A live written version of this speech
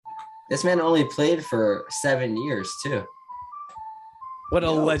This man only played for 7 years too. What a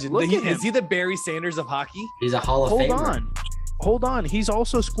legend. look at him. Is he the Barry Sanders of hockey? He's a Hall of Famer. Hold on. He's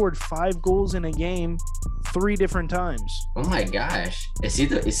also scored 5 goals in a game 3 different times. Oh my gosh. Is he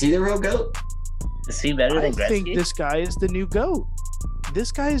the real GOAT? Is he better than Gretzky? I think this guy is the new GOAT.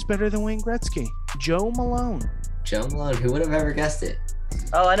 This guy is better than Wayne Gretzky. Joe Malone. Joe Malone. Who would have ever guessed it?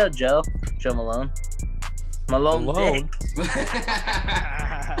 Oh, I know Joe. Joe Malone. Malone.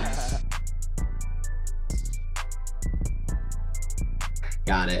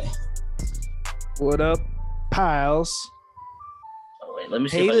 Got it. What up, Piles? Oh, wait, let me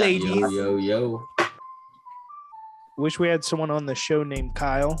see. Hey, if I got ladies. Yo. Wish we had someone on the show named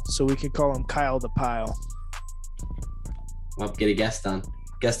Kyle, so we could call him Kyle the Pile. Well, get a guest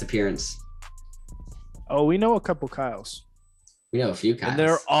appearance. Oh, we know a couple Kyles. We know a few Kyles. And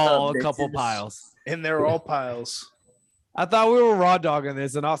they're all a This couple is- piles. And they're all Piles. I thought we were raw dogging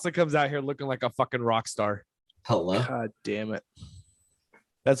this, and Austin comes out here looking like a fucking rock star. Hello. God damn it.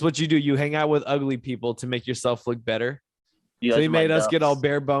 That's what you do. You hang out with ugly people to make yourself look better. You So guys he are my made us get all ducks.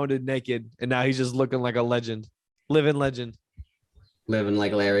 bare boned and naked, and now he's just looking like a legend, living legend. Living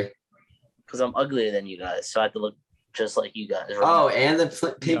like Larry. Because I'm uglier than you guys, so I have to look just like you guys. Right Oh, now. and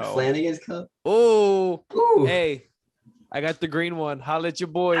the pink No. Flanagan's Cup. Oh, Ooh. hey, I got the green one. Holla at your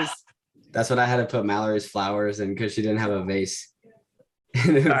boys. That's what I had to put Mallory's flowers in because she didn't have a vase.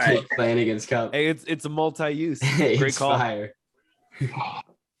 And the All pink Flanagan's Cup. Hey, it's a multi-use. Hey, Great it's call. fire.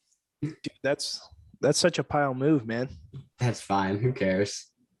 Dude, that's such a Pile move, man. That's fine. Who cares?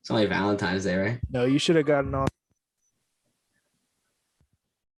 It's only Valentine's Day, right? No, you should have gotten on.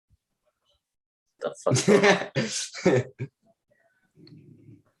 The fuck?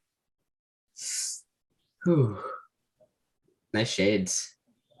 Whew. Nice shades.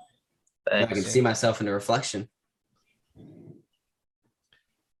 I can see myself in the reflection.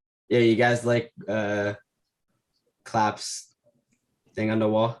 Yeah, you guys like Clap's thing on the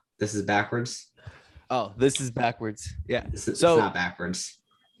wall? This is backwards. Oh, this is backwards. Yeah. It's So- not backwards.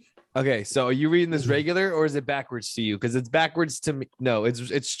 Okay, so are you reading this regular or is it backwards to you? Because it's backwards to me. No,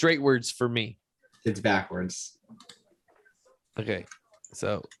 it's straight words for me. It's backwards. Okay,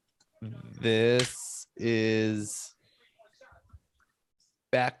 so this is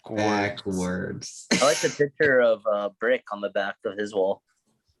backwards. Backwards. I like the picture of Brick on the back of his wall.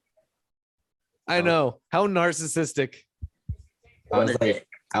 I know. How narcissistic. I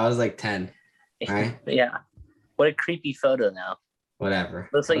was like 10. Right. Yeah. What a creepy photo now. Whatever.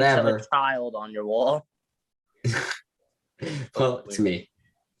 Looks like you have Whatever. a child on your wall. Well, it's me.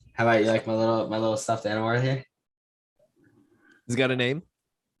 How about you like my little stuffed animal right here? He's got a name.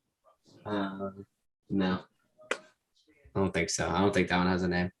 No. I don't think so. I don't think that one has a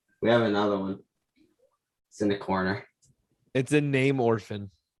name. We have another one. It's in the corner. It's a name orphan.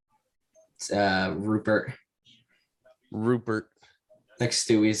 It's Rupert. Rupert. Like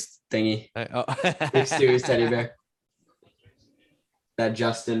Stewie's thingy. Oh. Like Stewie's teddy bear. That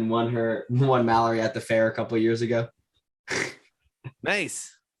Justin won Mallory at the fair a couple years ago. Nice.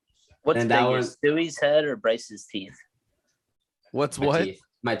 What's And that bigger, one- Stewie's head or Bryce's teeth? What's My what? teeth.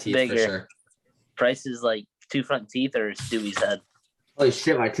 My teeth Bigger. for sure. Bryce's like 2 front teeth or Stewie's head? Holy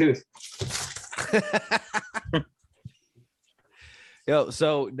shit, my tooth. Yo,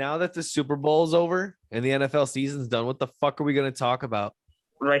 so now that the Super Bowl's over and the NFL season's done, what the fuck are we gonna talk about?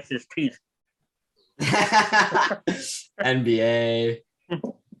 Bryce's teeth. NBA.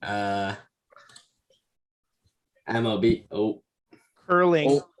 MLB. Oh,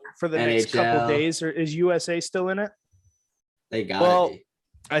 Curling for the next couple NHL. days. Or is USA still in it? they got Well, it.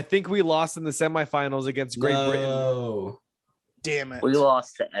 I think we lost in the semifinals against Great Britain. No. Damn it. We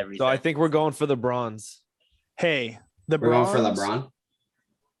lost to everything. So I think we're going for the bronze. Hey, the We're going for Bronze- LeBron.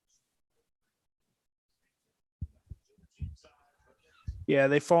 Yeah,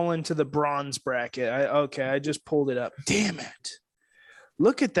 they fall into the bronze bracket. I just pulled it up. Damn it.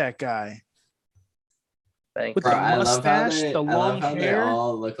 Look at that guy. Thank With you. the I love how mustache, they, the I long love how they hair.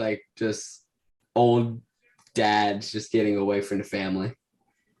 all look like just old dads just getting away from the family.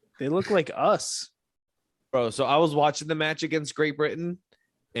 They look like us. Bro, so I was watching the match against Great Britain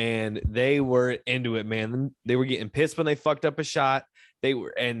and they were into it, man. They were getting pissed when they fucked up a shot.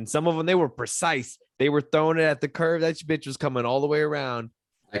 And some of them, they were precise. They were throwing it at the curve. That bitch was coming all the way around.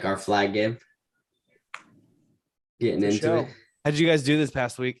 Like our flag game. Getting For into sure. it. How'd you guys do this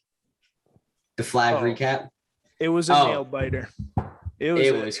past week? The flag Oh. recap. It was a Oh. nail biter. It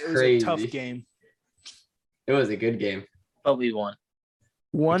It was was a tough crazy. game. It was a good game. But we won.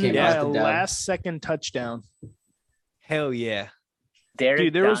 Won came by out a the dub. last second touchdown. Hell yeah. Derek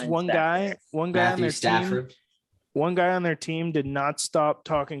Dude, there was Dines one back guy there. on Matthew their team. Stafford. one guy on their team did not stop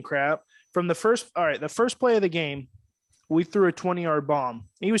talking crap from the first. All right, the first play of the game, we threw a 20-yard bomb.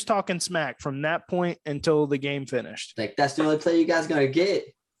 He was talking smack from that point until the game finished. Like, that's the only play you guys gonna get.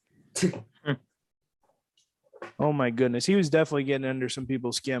 Oh my goodness, he was definitely getting under some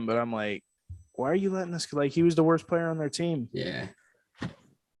people's skin. But I'm like, why are you letting this? Like, he was the worst player on their team. Yeah.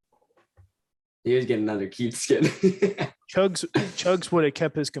 He was getting under Keith's skin. Chugs would have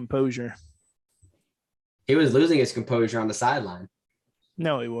kept his composure. He was losing his composure on the sideline.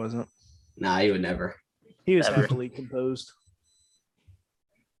 No, he wasn't. Nah, he would never. He was Never. heavily composed.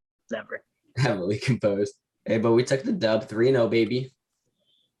 Never. Heavily composed. Hey, but we took the dub 3-0, baby.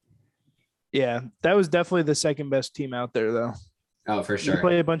 Yeah, that was definitely the second best team out there, though. Oh, for We sure.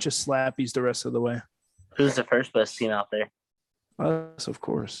 played a bunch of slappies the rest of the way. Who's the first best team out there? Us, of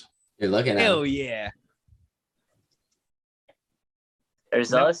course. You're looking at Hell him. yeah.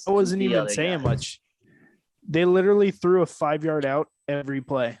 There's No, us. I wasn't the even other saying guy. much. They literally threw a 5-yard out every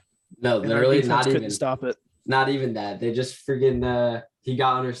play. No, And our literally defense not couldn't even. stop it. Not even that. They just freaking he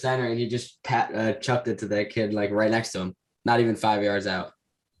got under center and he just chucked it to that kid like right next to him. Not even 5 yards out.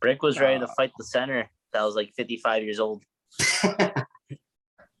 Rick was ready to fight the center. That was like 55 years old.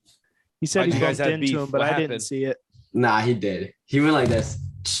 He said Why'd he you guys bumped have into beef? him, but What I didn't happened? see it. Nah, he did. He went like this.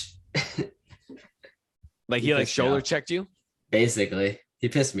 Like He he like pissed me shoulder off. checked you? Basically, he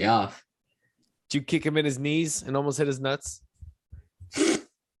pissed me off. Did you kick him in his knees and almost hit his nuts?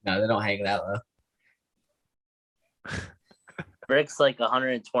 No, they don't hang that low. Rick's like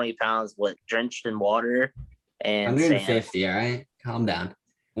 120 pounds, drenched in water and sand. 150. All right, calm down.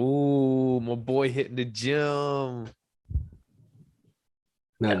 Ooh, my boy hitting the gym.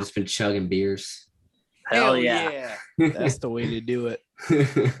 No, I've just been chugging beers. Hell yeah. That's the way to do it.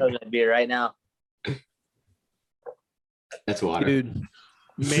 I'm gonna be right now. That's water. Dude,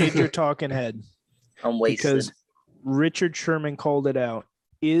 major talking head. I'm wasted. Because Richard Sherman called it out.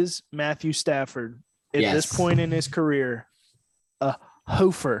 Is Matthew Stafford at Yes. this point in his career a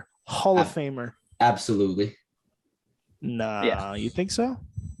Hofer Hall of Famer? Absolutely. Nah, Yeah. you think so?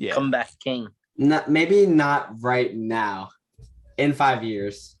 Yeah. Comeback king. Maybe not right now. In 5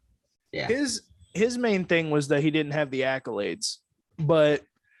 years. Yeah. His main thing was that he didn't have the accolades. But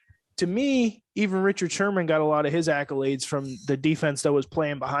to me, even Richard Sherman got a lot of his accolades from the defense that was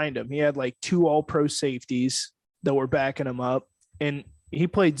playing behind him. He had like 2 all-pro safeties that were backing him up. And he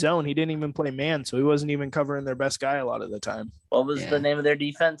played zone. He didn't even play man, so he wasn't even covering their best guy a lot of the time. What was Yeah. the name of their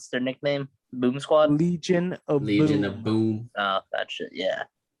defense? Their nickname? Boom Squad? Legion of Legion Boom. of Boom. Oh, that shit. Yeah.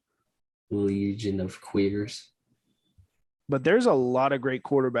 Legion of Queers. But there's a lot of great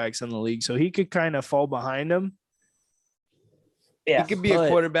quarterbacks in the league, so he could kind of fall behind him. Yeah. He could be a but-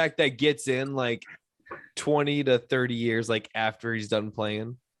 quarterback that gets in like 20 to 30 years like after he's done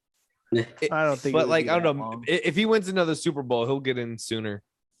playing. I don't think. it But would like be I don't that know, long. if he wins another Super Bowl, he'll get in sooner.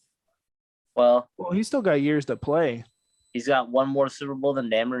 Well, Well, he's still got years to play. he's got one more Super Bowl than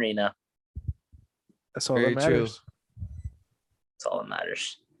Dan Marino. That's all Very that true. matters. That's all that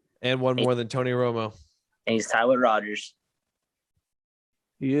matters. And one more than Tony Romo. And he's tied with Rodgers.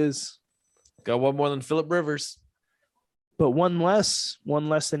 He is, Got one more than Phillip Rivers but one less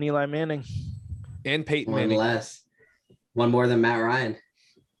than Eli Manning. and Peyton One Manning. less. One more than Matt Ryan.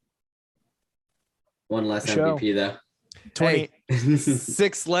 One less Show. MVP though. 20. Hey,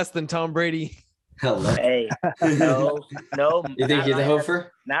 6 less than Tom Brady. Hello. Hey, no. You think Matt he's a Ryan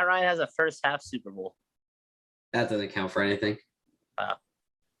hofer? Matt Ryan has a first half Super Bowl. That doesn't count for anything. Wow.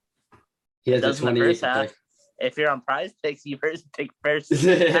 He has a Doesn't the 28 first half. If you're on Prize Picks, you first pick first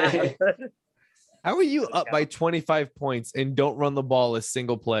half. How are you up by 25 points and don't run the ball a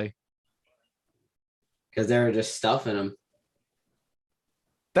single play? because they were just stuffing him.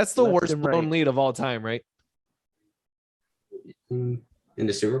 That's the Left worst and blown right. lead of all time, right? In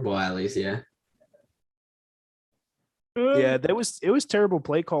the Super Bowl, at least, yeah. Yeah, it was terrible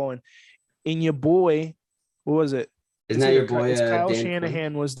play calling. And your boy, what was it? Isn't It's that your either boy? it's Kyle Dan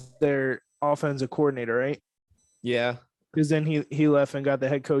Shanahan was their offensive coordinator, right? Yeah. Because then he left and got the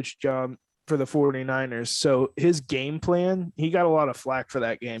head coach job for the 49ers. So his game plan, he got a lot of flack for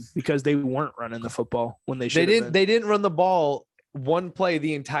that game because they weren't running the football when they should. They didn't run the ball one play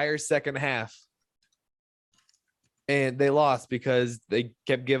the entire second half. And they lost because they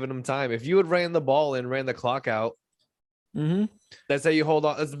kept giving them time. If you had ran the ball and ran the clock out, Mm-hmm. that's how you hold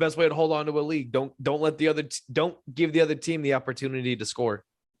on. That's the best way to hold on to a league. Don't let the other don't give the other team the opportunity to score.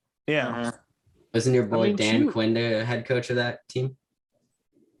 Yeah. Mhm. Wasn't your boy mean, Dan shoot. Quinn the head coach of that team?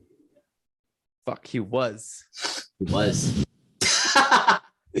 Fuck, he was. He was.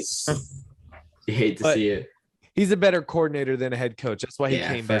 You hate to But- see it. He's a better coordinator than a head coach. That's why he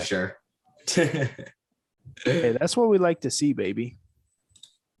Yeah, came for back. sure. Hey, that's what we like to see, baby.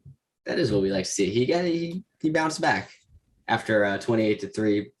 That is what we like to see. He bounced back after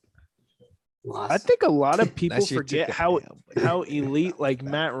 28-3 loss. I think a lot of people That shit forget took a how L. elite like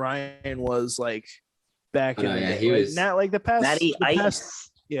Matt Ryan was like back Oh, in no, the yeah, day. he Like, was- not like the past. Matty the past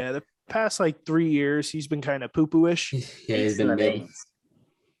Ice. yeah, the past like 3 years, he's been kind of poo-poo-ish. Yeah, he's Ice in been the mid. veins.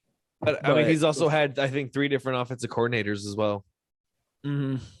 But I mean, But- he's also had, I think, 3 different offensive coordinators as well.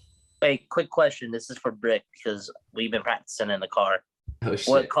 Mhm. Hey, quick question. This is for Brick because we've been practicing in the car. Oh shit.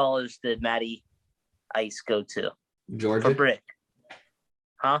 What college did Matty Ice go to? For Georgia. Brick.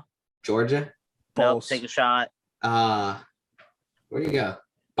 Huh? Georgia. No, False. take a shot. Where do you go?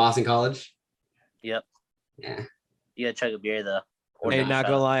 Boston College. Yep. Yeah. You gotta chug a beer though. Or Hey, take a not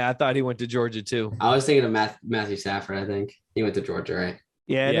shot. gonna lie, I thought he went to Georgia too. I was thinking of Matthew Stafford. I think he went to Georgia, right?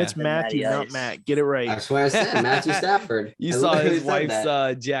 Yeah, and Yeah. it's Matthew, Matty not Ice. Matt. Get it I right. swear I said Matthew Stafford. You I saw literally his said wife's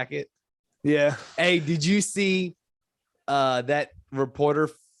that. jacket. Yeah. Hey, did you see that reporter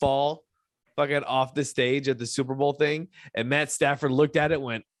fall fucking off the stage at the Super Bowl thing? And Matt Stafford looked at it,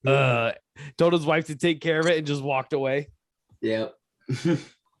 went, told his wife to take care of it and just walked away. Yep.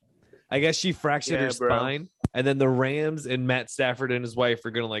 I guess she fractured Yeah, her bro. spine. And then the Rams and Matt Stafford and his wife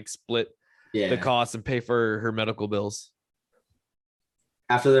are gonna like split Yeah. the cost and pay for her medical bills.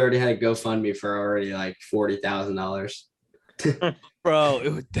 After they already had a GoFundMe for already like $40,000.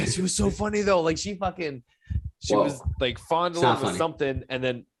 Bro, she was so funny though. Like she Whoa. was like fondling not with funny. something, and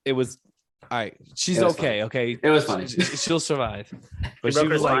then it was all right. She's It was okay. Okay, It was funny. She'll survive. But She she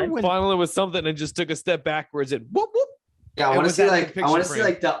broke was her like spine? fondling with something and just took a step backwards and whoop whoop. Yeah, I It want to was see at the like I picture want to see frame.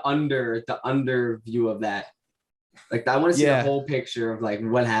 like the under view of that. Like I want to see Yeah. the whole picture of like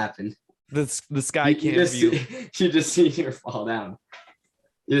what happened. The sky You cam just view. you just see her fall down.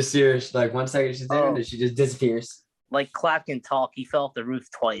 You just see her like 1 second she's there and then she just disappears. Like Clap can talk, he fell off the roof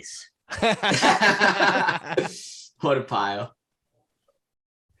twice. What a pile.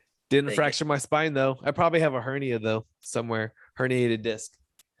 Didn't Big. fracture my spine though. I probably have a hernia though somewhere. Herniated disc.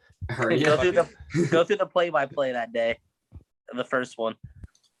 Hurry Go up. through the play-by-play that day. The first one.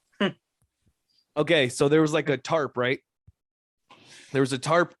 Okay, so there was like a tarp, right? There was a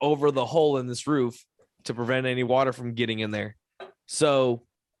tarp over the hole in this roof to prevent any water from getting in there. So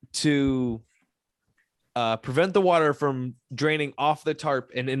to prevent the water from draining off the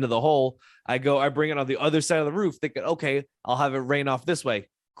tarp and into the hole, I bring it on the other side of the roof, thinking, okay, I'll have it rain off this way.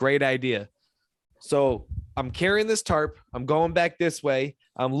 Great idea. So I'm carrying this tarp. I'm going back this way.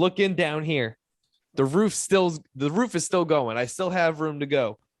 I'm looking down here. The roof is still going. I still have room to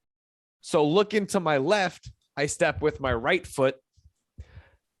go. So looking to my left, I step with my right foot.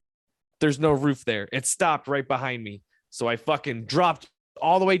 There's no roof there. It stopped right behind me. So I fucking dropped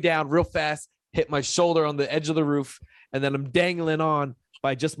all the way down real fast, hit my shoulder on the edge of the roof, and then I'm dangling on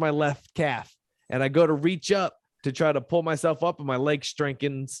by just my left calf. And I go to reach up to try to pull myself up, and my leg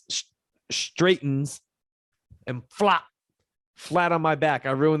straightens and flop flat on my back.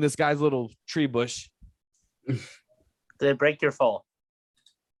 I ruined this guy's little tree bush. Did it break your fall?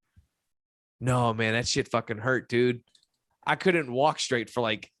 No, man, that shit fucking hurt, dude. I couldn't walk straight for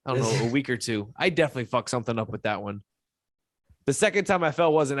like, I don't know, a week or two. I definitely fucked something up with that one. The second time I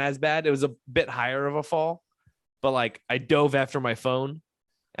fell wasn't as bad. It was a bit higher of a fall, but like I dove after my phone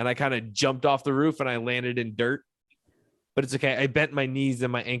and I kind of jumped off the roof and I landed in dirt. But it's okay. I bent my knees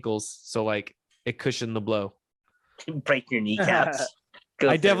and my ankles, so like it cushioned the blow. Break your kneecaps.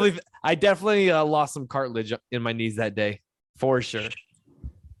 I definitely lost some cartilage in my knees that day, for sure.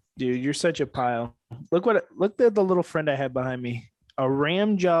 Dude, you're such a pile. Look at the little friend I had behind me. A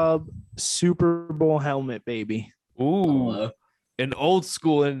Ram Job Super Bowl helmet, baby. Ooh, Hello. an old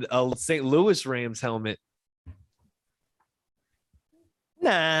school and a St. Louis Rams helmet.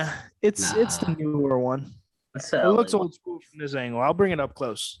 Nah, it's the Nah. newer one. It looks old school from this angle. I'll bring it up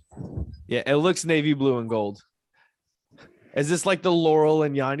close. Yeah, it looks navy blue and gold. Is this like the Laurel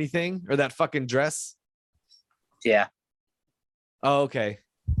and Yanni thing or that fucking dress? Yeah. Oh, okay.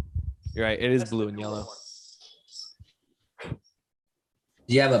 You're right. It is blue and yellow. Do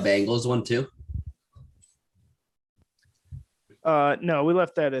you have a Bengals one too? No, we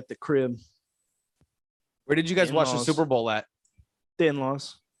left that at the crib. Where did you guys watch the In-laws. Super Bowl at? The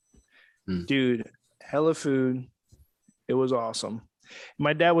in-laws. Hmm. Dude, hella food. It was awesome.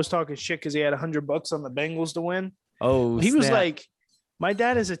 My dad was talking shit because he had $100 on the Bengals to win. Oh, He was snap. like, my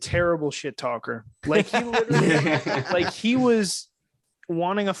dad is a terrible shit talker. Like he literally like he was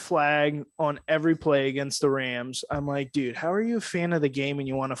wanting a flag on every play against the Rams. I'm like, dude, how are you a fan of the game and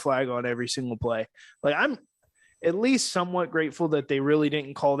you want a flag on every single play? Like I'm at least somewhat grateful that they really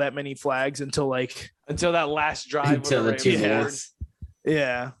didn't call that many flags until until that last drive. Until when the 2 Rams scored. minutes.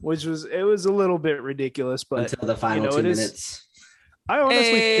 Yeah, which was a little bit ridiculous, but until the final 2 minutes. I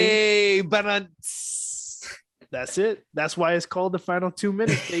honestly think but that's it. That's why it's called the final 2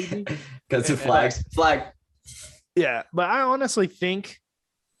 minutes, baby. Because of flags. Flag. Yeah, but I honestly think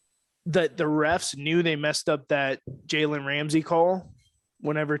that the refs knew they messed up that Jalen Ramsey call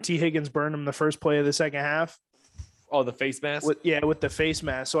whenever T. Higgins burned him the first play of the second half. Oh, the face mask? With the face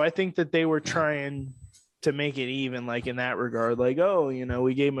mask. So I think that they were trying to make it even, like in that regard. Like, oh,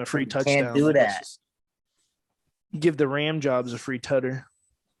 we gave him a free touchdown. Can't do that. Give the Ram jobs a free tutter.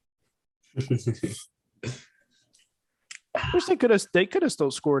 Wish they could have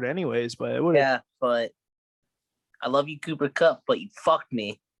still scored anyways, but it would have. Yeah, but I love you, Cooper Kupp, but you fucked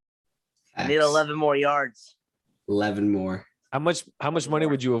me. I need 11 more yards. 11 more. How much money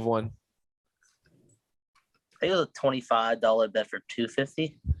would you have won? I think it was a $25 bet for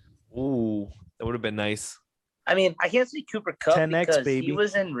 $250. Ooh, that would have been nice. I mean, I can't say Cooper Kupp 10X, because baby. he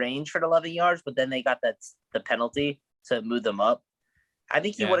was in range for the 11 yards, but then they got the penalty to move them up. I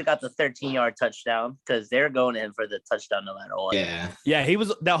think he would have got the 13-yard touchdown because they're going in for the touchdown no matter what. Yeah, he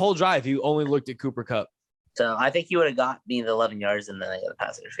was that whole drive. He only looked at Cooper Kupp. So I think he would have got me the 11 yards and then they got the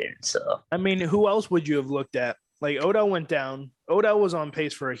pass interference. So I mean, who else would you have looked at? Like Odell went down. Odell was on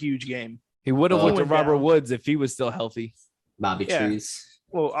pace for a huge game. He would have looked at Robert down. Woods if he was still healthy. Bobby Trees.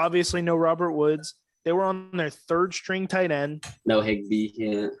 Well, obviously no Robert Woods. They were on their third string tight end. No Higbee.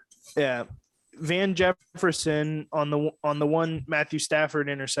 Yeah. Yeah. Van Jefferson on the one Matthew Stafford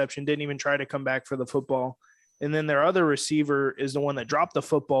interception didn't even try to come back for the football. And then their other receiver is the one that dropped the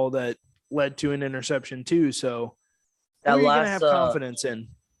football that led to an interception too. So who are you going to have confidence in?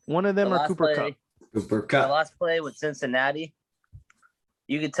 One of them or Cooper Kupp? Cooper the Kupp. last play with Cincinnati,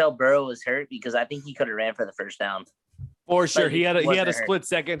 you could tell Burrow was hurt because I think he could have ran for the first down. For sure. Like, He had wasn't a hurt. split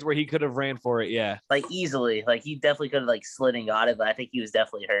seconds where he could have ran for it. Yeah. Like easily. Like he definitely could have like slid and got it, but I think he was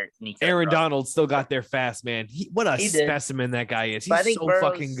definitely hurt. And he Aaron Donald still got there fast, man. What a He did. specimen that guy is. But I He's think so Burrow's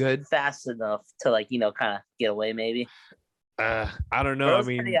fucking good. fast enough to like, kind of get away maybe. I don't know. Burrow's I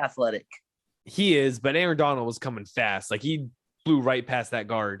mean, pretty athletic. he is, but Aaron Donald was coming fast. Like he flew right past that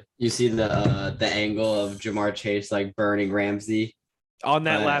guard You see the angle of Jamar Chase like burning Ramsey. on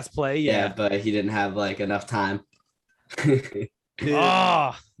that But- last play. Yeah, Yeah. but he didn't have like enough time.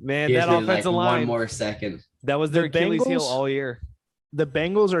 Oh man, He that just needed, offensive like, line. one more second. That was their The Achilles heel Bengals- all year. The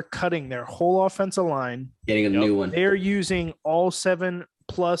Bengals are cutting their whole offensive line. Getting a Yep. new one. They're using all 7+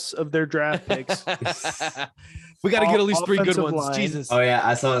 of their draft picks. We got to get at least 3 good Offensive ones. line. Jesus. Oh yeah,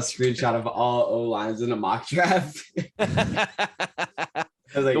 I saw a screenshot of all O lines in a mock draft. I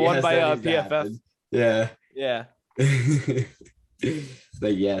was like, The one yes, by, that needs to PFF. happen. Yeah. Yeah.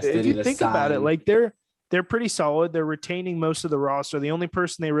 Like yes, they If need you to think about it, sign. like they're pretty solid. They're retaining most of the roster. The only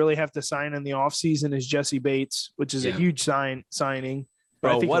person they really have to sign in the offseason is Jesse Bates, which is a Yeah. huge signing. But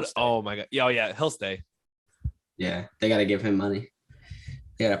I Bro, think what? he'll stay. Oh my god. Yeah, yeah, he'll stay. Yeah, they got to give him money.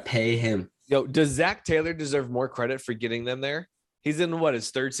 They got to pay him. Yo, does Zach Taylor deserve more credit for getting them there? He's in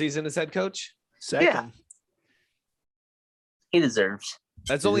his third season as head coach. Second. Yeah. He deserves.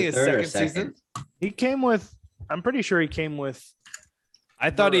 That's Is only it his third or second season. He came with. I'm pretty sure he came with. I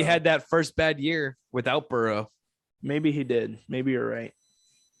thought he Burrow. had that first bad year without Burrow. Maybe he did. Maybe you're right.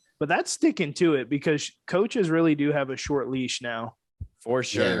 But that's sticking to it because coaches really do have a short leash now. For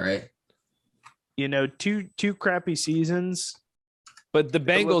sure. Yeah, right. Two crappy seasons. But the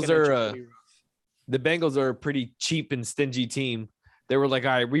they're Bengals looking at are you pretty rough. the Bengals are a pretty cheap and stingy team. They were like,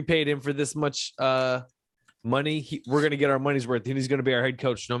 all right, we paid him for this much money. We're gonna get our money's worth, and he's gonna be our head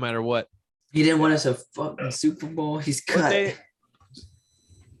coach no matter what. He didn't win us a fucking Super Bowl. He's But cut.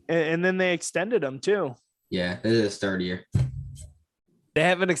 and then they extended him too. Yeah, this is his third year. They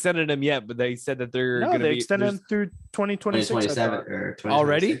haven't extended him yet, but they said that they're No, gonna they be extended there's- him through 2026. 2027 or 2026.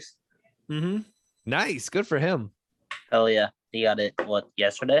 Already? Mm-hmm. nice. Good for him. Oh yeah. He got it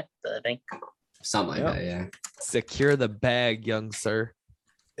yesterday, I think. Something like Yep. that, yeah. Secure the bag, young sir.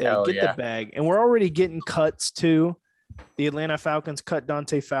 Yeah, Hell get yeah. the bag. And we're already getting cuts too. The Atlanta Falcons cut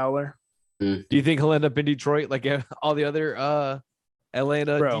Dante Fowler. Do you think he'll end up in Detroit like all the other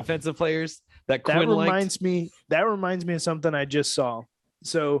Atlanta Bro, defensive players that That Quinn liked? reminds me of something I just saw.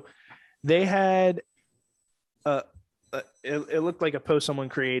 So they had it looked like a post someone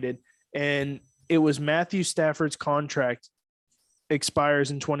created, and it was Matthew Stafford's contract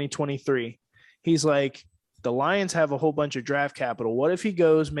expires in 2023. He's like, the Lions have a whole bunch of draft capital. What if he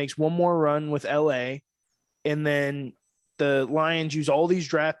goes, makes one more run with LA, and then the Lions use all these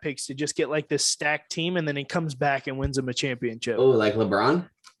draft picks to just get like this stacked team, and then he comes back and wins them a championship? Oh, like LeBron?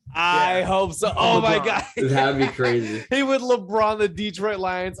 I hope so. Oh my LeBron. god. That would be crazy. He would LeBron the Detroit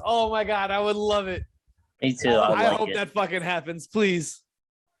Lions. Oh my god, I would love it. Me too. I would I like hope it. that fucking happens, please.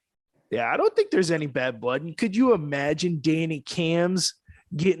 Yeah, I don't think there's any bad blood. And could you imagine Danny Cams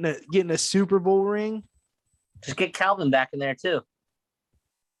getting a Super Bowl ring? Just get Calvin back in there too.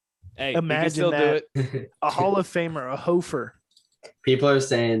 Hey, Imagine he can still that. do it. A Hall of Famer, a Hofer. People are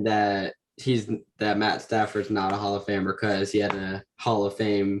saying that Matt Stafford's not a Hall of Famer because he had a Hall of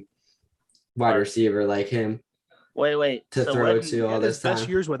Fame wide receiver like him Wait. to So throw what, to all Had his this best time.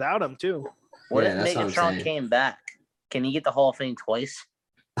 years without him too. what Yeah, if that's what I'm Megatron saying. came back? Can he get the Hall of Fame twice?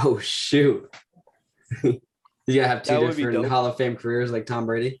 Oh shoot! He's gonna have two That would be different dope. Hall of Fame careers like Tom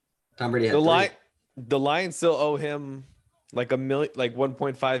Brady. Tom Brady had The Lions still owe him like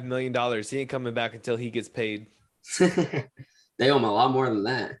 $1.5 million. He ain't coming back until he gets paid. three. They owe him a lot more than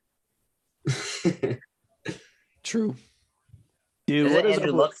that. True. Dude, Isn't what is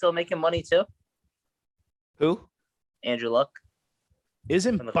Andrew up Luck still making money too? Who? Andrew Luck.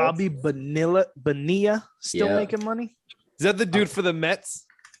 Isn't From the Bobby Bonilla still Yeah. making money? Is that the dude for the Mets?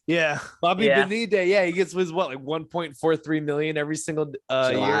 Yeah. Bobby Yeah. Bonilla. Yeah, he gets was what like 1.43 million every single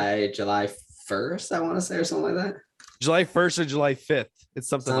year. July 1st, I want to say, or something like that. July 1st or July 5th. It's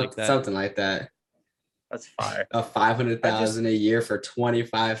something like that. Something like that. That's fire. A $500,000 a year for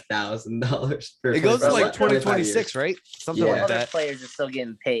 $25,000. It goes to Bro, like what- 2026, right? Something Yeah. like Other that. players are still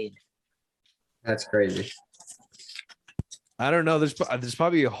getting paid. That's crazy. I don't know. There's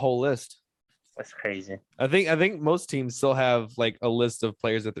probably a whole list. That's crazy. I think most teams still have like a list of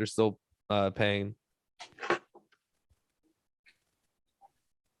players that they're still paying.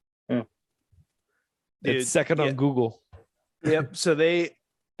 Dude, It's second yeah. on Google. Yep. So they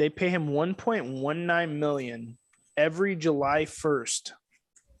pay him 1.19 million every July 1st.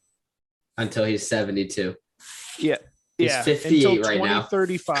 Until he's 72. Yeah. He's yeah. 58 until right now.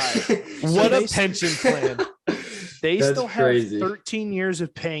 2035. What they a pension plan. They That's still have crazy. 13 years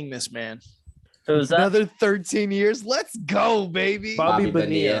of paying this man. Who's that? Another 13 years. Let's go, baby. Bobby Bonilla.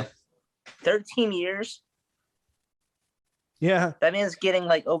 Bonilla. 13 years. Yeah. That man's getting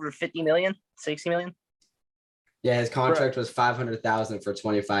like over 50 million, 60 million. Yeah, his contract was $500,000 for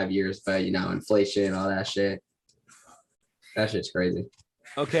 25 years, but inflation and all that shit. That shit's crazy.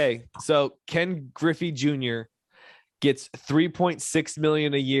 Okay, so Ken Griffey Jr. gets 3.6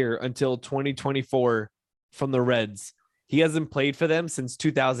 million a year until 2024 from the Reds. He hasn't played for them since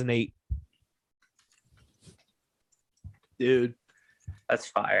 2008. Dude. That's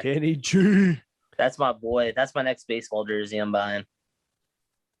fire. Kenny G. That's my boy. That's my next baseball jersey I'm buying.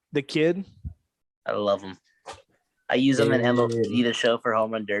 The kid. I love him. I use them in Dude. MLB The Show for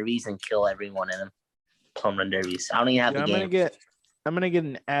home run derbies and kill everyone in them. Home run derbies. I don't even have Dude, the game. I'm gonna get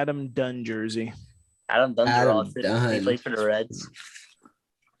an Adam Dunn jersey. Adam Dunn's Adam raw too. Dunn. He played for the Reds.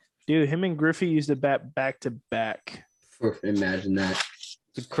 Dude, him and Griffey used to bat back to back. Imagine that.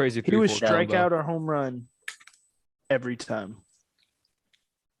 It's a crazy. He was 3-4 strikeout combo. or home run every time.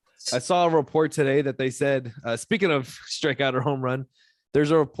 I saw a report today that they said, speaking of strikeout or home run, there's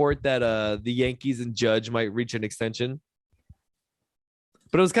a report that the Yankees and Judge might reach an extension.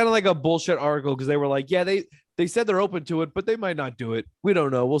 But it was kind of like a bullshit article because they were like, yeah, they said they're open to it, but they might not do it. We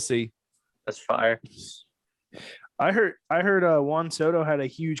don't know. We'll see. That's fire. I heard Juan Soto had a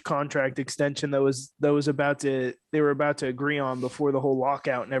huge contract extension they were about to agree on before the whole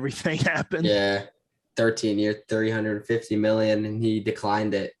lockout and everything happened. Yeah. 13 years, 350 million, and he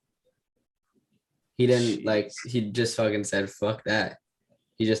declined it. He didn't he just fucking said, fuck that.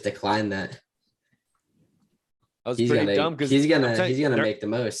 He just declined that. I was pretty dumb because he's gonna make the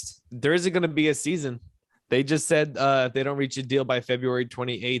most. there isn't going to be a season. They just said if they don't reach a deal by February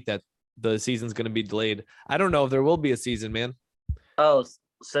 28th, that the season's going to be delayed. I don't know if there will be a season, man. Oh,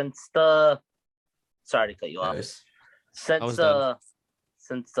 sorry to cut you off. was done.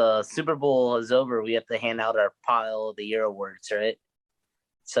 Since the Super Bowl is over, we have to hand out our Pile of the Year awards, right?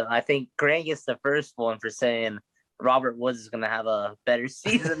 So I think Grant gets the first one for saying Robert Woods is going to have a better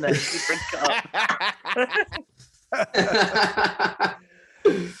season than Super Cup.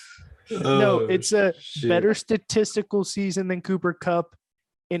 No, Oh, it's a shit. better statistical season than Cooper Cup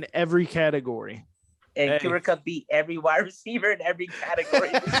in every category. And Hey. Cooper Cup beat every wide receiver in every category.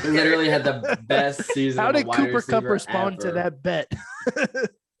 He literally had the best season. How of a did wide Cooper Cup receiver respond to ever. that bet?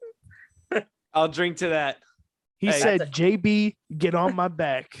 I'll drink to that. He Hey, said, that's JB, get on my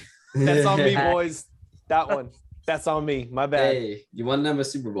back. That's on me, boys. That one. That's on me. My bad. Hey, you won them a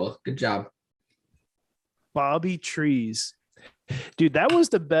Super Bowl. Good job. Bobby Trees. Dude, that was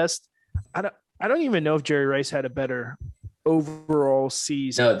the best. I don't even know if Jerry Rice had a better overall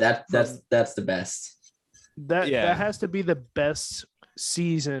season. No, that's the best. That Yeah. has to be the best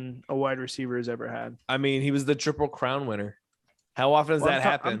season a wide receiver has ever had. I mean, he was the Triple Crown winner. How often does that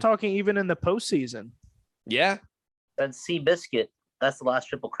happen? I'm talking even in the postseason. Yeah. That's Sea Biscuit. That's the last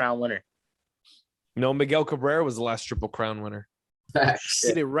Triple Crown winner. No, Miguel Cabrera was the last Triple Crown winner. Facts.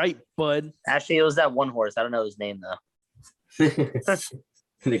 Get it right, bud. Actually, it was that one horse. I don't know his name though.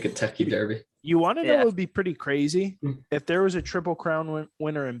 The Kentucky Derby. You want to know Yeah. what would be pretty crazy? If there was a Triple Crown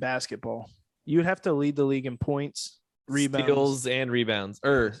winner in basketball, you'd have to lead the league in points, rebounds. Steals and rebounds.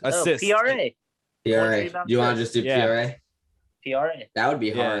 Or Oh, assists. PRA. PRA. rebound You want to assists. just do Yeah. PRA? PRA. That would be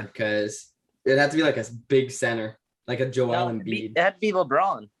Yeah. hard because it'd have to be like a big center, like a Joel No, Embiid. it had to be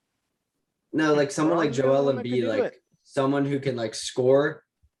LeBron. No, like someone like LeBron's the only Joel one that could Embiid, do like it. someone who can like score.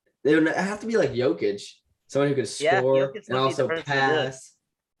 They would have to be like Jokic, someone who could Yeah, score Jokic would and be the also person to do it. pass.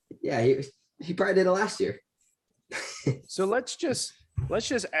 Yeah, he probably did it last year. So let's just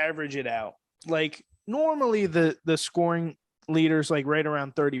average it out. Like normally the scoring leaders like right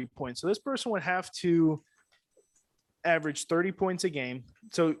around 30 points. So this person would have to average 30 points a game.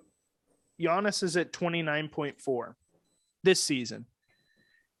 So Giannis is at 29.4 this season.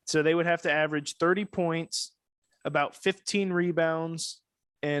 So they would have to average 30 points, about 15 rebounds,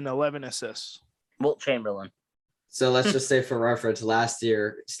 and 11 assists. Wilt Chamberlain. So let's just say for reference, last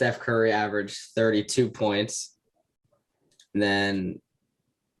year Steph Curry averaged 32 points. And then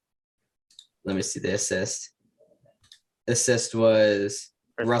let me see the assist. Assist was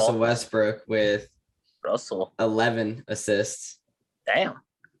Chris Russell Paul. Westbrook with Russell. 11 assists. Damn.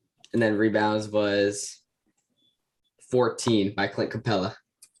 And then rebounds was 14 by Clint Capella.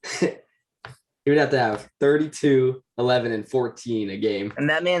 He would have to have 32, 11, and 14 a game. And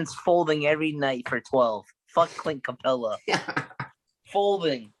that man's folding every night for 12. Fuck Clint Capella.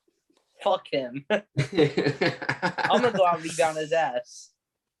 Folding. Fuck him. I'm gonna go out and rebound his ass.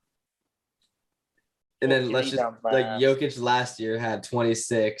 And then 14 let's just rebounds my like ass. Jokic last year had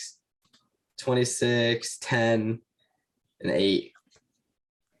 26, 10, and 8.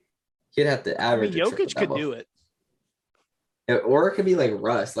 He'd have to I mean, average. Jokic could do it. Or it could be like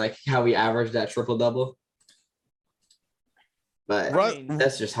Russ, like how we averaged that triple double. But Russ, mean,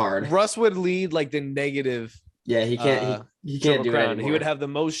 that's just hard. Russ would lead like the negative Yeah, he can't. He can't Triple do it Crown. anymore. He would have the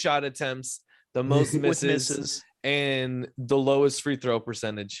most shot attempts, the most with misses, misses and the lowest free throw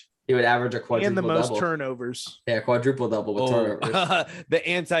percentage. He would average a quadruple and the most double. turnovers. Yeah, quadruple double with turnovers. The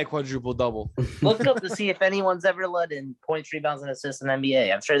anti-quadruple double. Look up to see if anyone's ever led in points, rebounds, and assists in the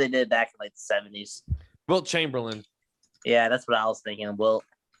NBA. I'm sure they did back in like the 70s. Wilt Chamberlain. Yeah, that's what I was thinking. Wilt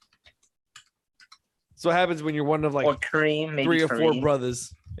So what happens when you're one of like or Kareem, maybe 3 or 4 Kareem.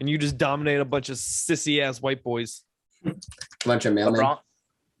 brothers and you just dominate a bunch of sissy ass white boys? Bunch of mailmen.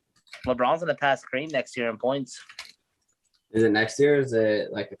 LeBron's gonna pass Kareem next year in points. Is it next year? Or is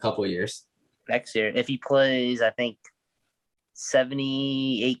it like a couple years? Next year, if he plays, I think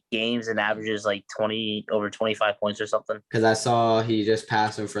 78 games and averages like 25 points or something. Because I saw he just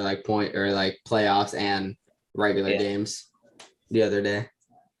passed him for like point or like playoffs and regular Yeah. games the other day.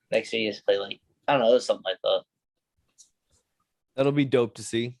 Next year, he just play like I don't know, something like that. That'll be dope to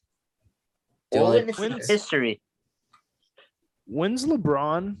see. The We're only witnessing player. history. When's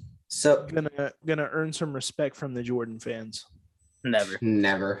LeBron So gonna earn some respect from the Jordan fans? Never.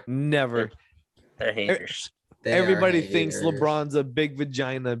 never. Never. They're haters. They Everybody are thinks haters. LeBron's a big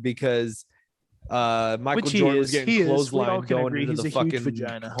vagina because Michael Which he Jordan was is. getting He is. We all clothesline can going agree into he's the a huge fucking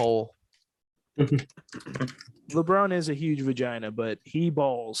vagina. hole. LeBron is a huge vagina, but he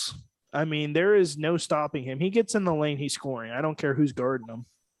balls. I mean, there is no stopping him. He gets in the lane, he's scoring. I don't care who's guarding him.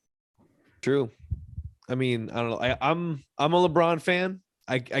 True. I mean, I don't know. I'm a LeBron fan.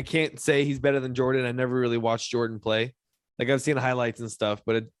 I can't say he's better than Jordan. I never really watched Jordan play. Like I've seen highlights and stuff,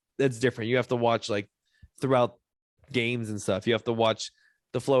 but it's different. You have to watch like throughout games and stuff. You have to watch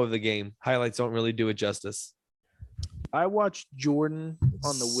the flow of the game. Highlights don't really do it justice. I watched Jordan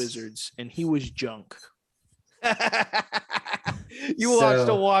on the Wizards, and he was junk. You watched a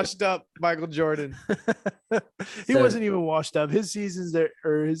So- washed up Michael Jordan. He So- wasn't even washed up. His seasons there,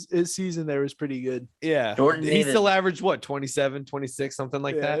 or his season there was pretty good. Yeah. Jordan He needed- still averaged what, 27, 26, something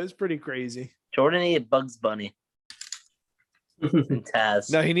like Yeah, that? it was pretty crazy. Jordan needed Bugs Bunny and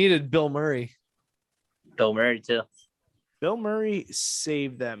Taz. No, he needed Bill Murray. Bill Murray too. Bill Murray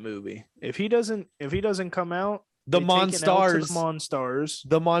saved that movie. If he doesn't come out, The they take an L to Monstars. the Monstars.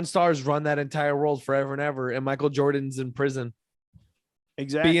 The Monstars run that entire world forever and ever, and Michael Jordan's in prison,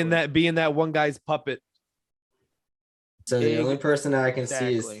 Exactly. being that one guy's puppet. So the only person that I can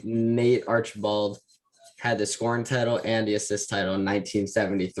see is Exactly. Nate Archibald had the scoring title and the assist title in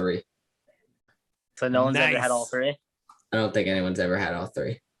 1973. So no one's ever Nice. had all three. I don't think anyone's ever had all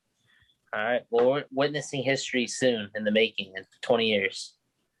three. All right. Well, we're witnessing history soon in the making in 20 years.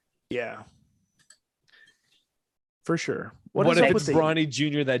 Yeah. for sure. What is if up it's with the- Bronny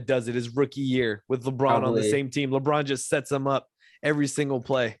Jr. that does it his rookie year with LeBron on the Probably. same team? LeBron just sets him up every single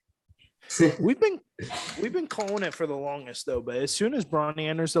play. We've been calling it for the longest though, but as soon as Bronny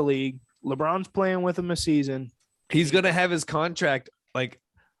enters the league, LeBron's playing with him a season. He's gonna have his contract like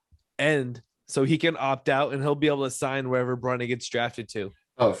end so he can opt out and he'll be able to sign wherever Bronny gets drafted to.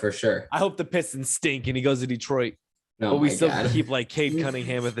 Oh, for sure. I hope the Pistons stink and he goes to Detroit. No, But we my still God. keep like Cade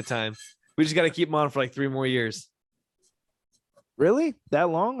Cunningham at the time. We just got to keep him on for like 3 more years. Really? That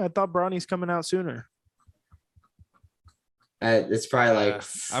long? I thought Bronny's coming out sooner. It's probably like.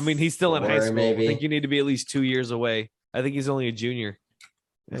 I mean, he's still in high 4 school. maybe. I think you need to be at least 2 years away. I think he's only a junior.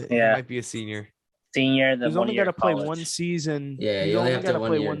 He Yeah. might be a senior. Senior, then He's 1 only year got to play college. one season. Yeah, he's you only only have got to to one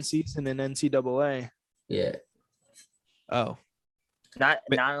play year. one season in NCAA. Yeah. Oh, Not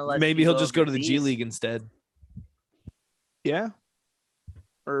unless maybe you he'll just go to the G overseas. League instead. Yeah.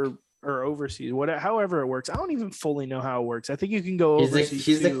 Or overseas, whatever, however it works. I don't even fully know how it works. I think you can go overseas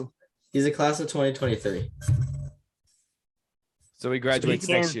too. He's a class of 2023. So he graduates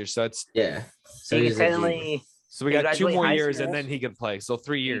can- next year. So it's Yeah. So you he's can a junior. technically so we He got 2 more graduate high years school. and then he can play. So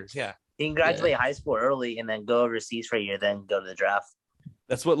 3 years. Yeah, you can graduate high school early and then go overseas for a year, then go to the draft.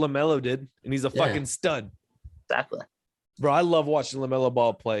 that's what LaMelo did, and he's a Yeah. fucking stud, Exactly. bro. I love watching LaMelo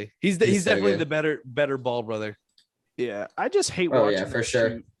Ball play. He's He's so definitely good. the better ball brother. Yeah. I just hate Oh, watching yeah, for them sure.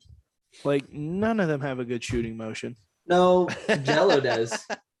 shoot. Like none of them have a good shooting motion. No, Jello does.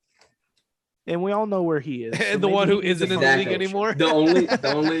 And we all know where he is. so And the maybe one who he needs isn't a in the fun league coach. anymore. The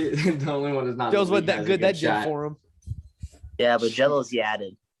only one is not. Shows in the what league that has a good that shot. did for him. Yeah, but Jello's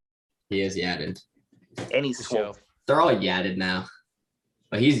yadded. He is yadded. And he's For swole. sure. They're all yadded now.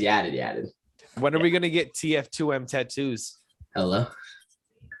 But he's yadded. When are we gonna get TF2M tattoos? Hello.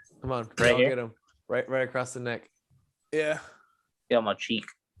 Come on, Right I'll here? get them right across the neck. Yeah. Yeah, on my cheek.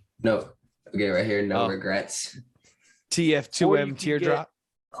 No. Okay, right here. No Oh. regrets. Or you TF2M could teardrop.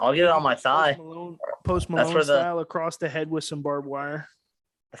 I'll get it on my thigh. Post That's Malone where the- style across the head with some barbed wire.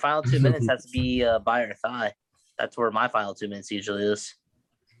 The final 2 minutes has to be by your thigh. That's where my final 2 minutes usually is.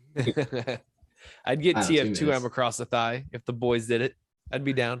 I'd get Wow, 2 TF2M minutes. across the thigh if the boys did it. I'd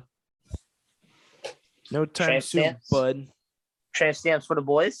be down. No time Tramp soon, stamps? bud. Tramp stamps for the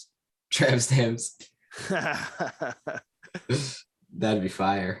boys. Trav stamps. For That'd be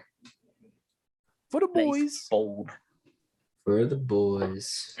fire. the Nice. boys. Bold. For the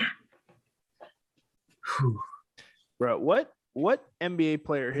boys. Whew. Bro, what NBA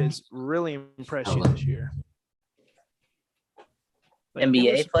player has really impressed you Hello. this year? they NBA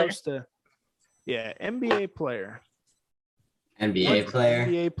were player? supposed to- yeah, NBA player. NBA What player.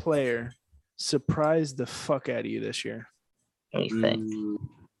 NBA player surprised the fuck out of you this year? What do you think?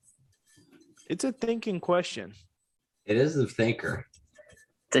 It's a thinking question. It is the thinker.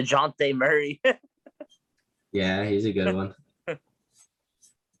 DeJounte Murray. Yeah, he's a good one.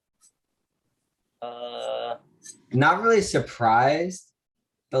 Not really surprised,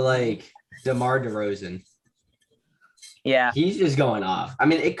 but like DeMar DeRozan. Yeah. He's just going off. I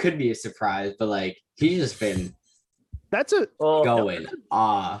mean, it could be a surprise, but like he's just been That's a Well, going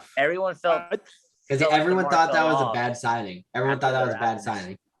off. everyone felt Because felt like everyone DeMar thought that fell was a off bad signing. Everyone after thought that was a their bad abs.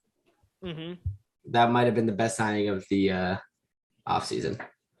 signing. mhm. That might have been the best signing of the offseason.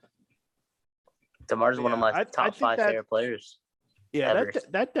 DeMar's one of Yeah, my I top think 5 that- favorite players. Yeah, ever.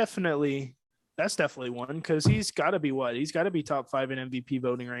 that's definitely one because he's got to be what? He's got to be top 5 in MVP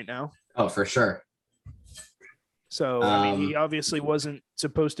voting right now. Oh, for sure. So I mean, he obviously wasn't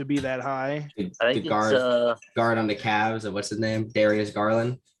supposed to be that high. The, I the think guard it's guard on the Cavs, what's his name? Darius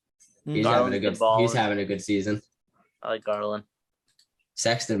Garland. He's Garland's having a good good baller. he's having a good season. I like Garland.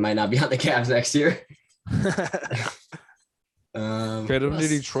 Sexton might not be on the Cavs next year. Trade him to what's-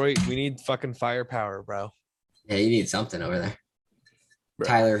 Detroit. We need fucking firepower, bro. Yeah, you need something over there. Bro.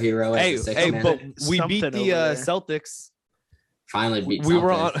 Tyler Hero as Hey, the sixth hey, man. but we beat Something the over there. Celtics. Finally beat We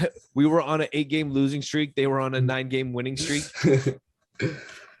were on we were on an 8-game losing streak. They were on a 9-game winning streak.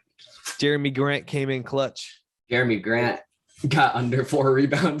 Jeremy Grant came in clutch. Jeremy Grant got under 4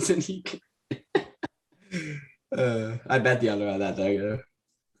 rebounds and he I bet the under on that though.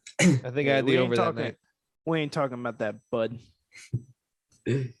 I think I had we the ain't over that talking. night. We ain't talking about that, bud.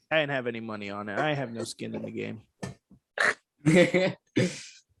 I didn't have any money on it. I have no skin in the game. Did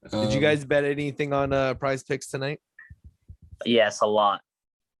you guys bet anything on Prize Picks tonight? Yes, a lot.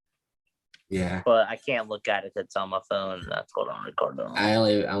 Yeah. But I can't look at it. It's on my phone. That's what I'm recording on. I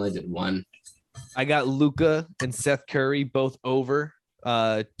only did one. I got Luca and Seth Curry both over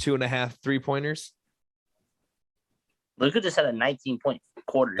 2.5 3-pointers. Luka just had a 19-point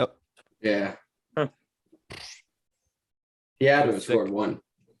quarter. Yep. Yeah. He had to have Sick. scored one.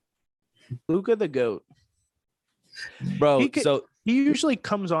 Luca the goat. Bro, He could- so He usually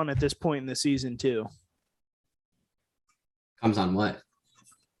comes on at this point in the season too. Comes on what?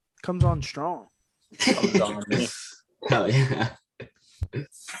 Comes on strong. Comes on me. Hell yeah.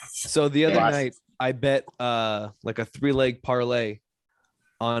 so the other Last- night I bet like a 3-leg parlay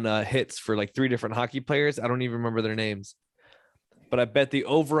on hits for like 3 different hockey players. I don't even remember their names. But I bet the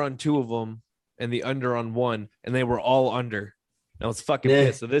over on 2 of them and the under on 1, and they were all under. And I was fucking Yeah.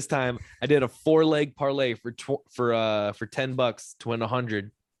 pissed. So this time I did a 4-leg parlay for $10 to win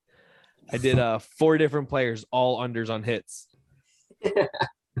 100. I did 4 different players, all unders on hits. It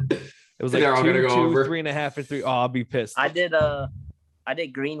was like They're all 2, gonna go 2, over. 3.5, and 3. Oh, I'll be pissed. I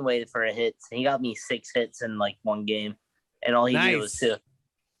did Greenway for a hit. He got me 6 hits in like one game, and all he did was Nice. 2.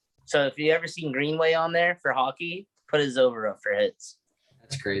 So if you ever seen Greenway on there for hockey, put his over up for hits.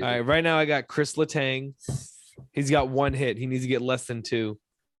 That's crazy. All right, right now I got Chris Letang. He's got 1 hit. He needs to get less than 2.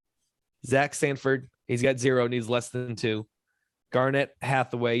 Zach Sanford, he's got 0, needs less than 2. Garnett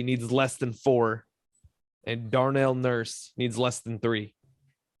Hathaway needs less than 4. And Darnell Nurse needs less than 3.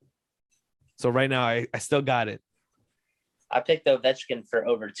 So right now I still got it. I picked Ovechkin for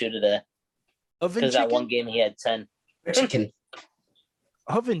over 2 today Oven because that one chicken. game he had 10. Chicken.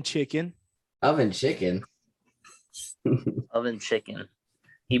 Oven chicken. Oven chicken. Oven chicken.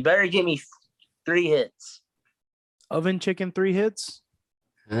 He better give me 3 hits. Oven chicken 3 hits.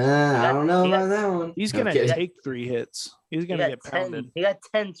 I don't know he got- about that one. He's No, gonna kidding. take 3 hits. He's He gonna got get 10. pounded. He got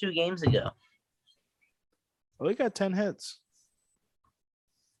 10 2 games ago. Well, he got 10 hits.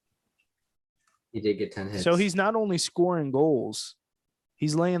 He did get 10 hits. So he's not only scoring goals,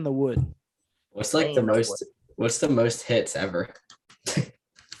 he's laying the wood. what's like the Damn, most? What's the most hits ever?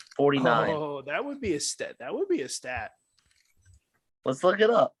 49. Oh, that would be a stat. That would be a stat. Let's look it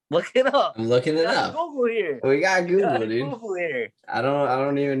up. Look it up. I'm looking We it got up. Google here. We got We got Google, dude. Google here. I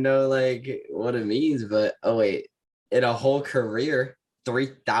don't even know like what it means, but oh wait, in a whole career,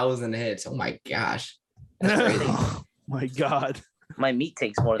 3,000 hits. Oh my gosh. That's crazy. Oh my God. My meat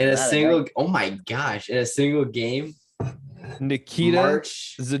takes more In than a that. single, oh my gosh, in a single game, Nikita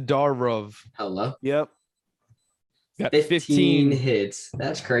March. Zadarov Hello, Yep. got 15 15. hits.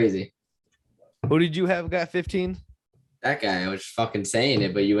 That's crazy. Who did you have got 15? That guy, I was fucking saying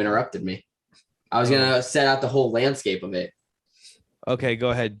it, but you interrupted me. I was gonna set out the whole landscape of it. Okay, go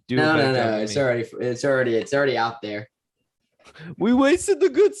ahead. Do No, a better no, job no. than It's already out there. me. We wasted the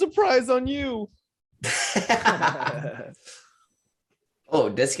good surprise on you. Oh,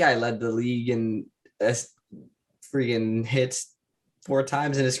 this guy led the league in freaking hits 4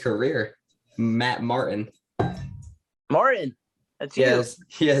 times in his career. Matt Martin. Martin, that's He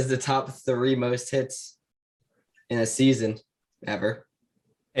you. has the top 3 most hits in a season ever.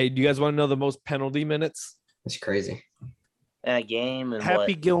 Hey, do you guys want to know the most penalty minutes? That's crazy. In a game and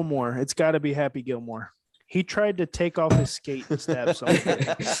Happy what? Gilmore. It's got to be Happy Gilmore. He tried to take off his skate and stab someone.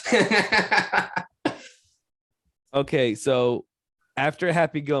 Okay, so after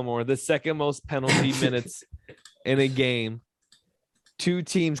Happy Gilmore, the second most penalty minutes in a game, 2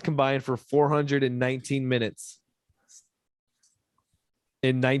 teams combined for 419 minutes.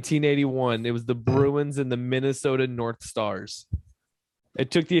 In 1981, it was the Bruins and the Minnesota North Stars.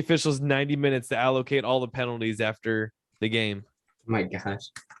 It took the officials 90 minutes to allocate all the penalties after the game. Oh my gosh.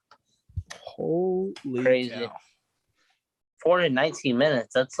 Holy Crazy. cow. 419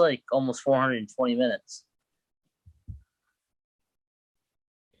 minutes. That's like almost 420 minutes.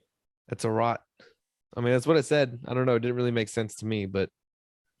 That's a rot. I mean, that's what it said. I don't know. It didn't really make sense to me, but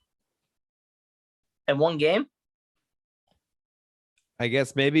In one game? I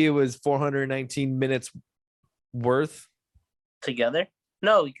guess maybe it was 419 minutes worth. Together?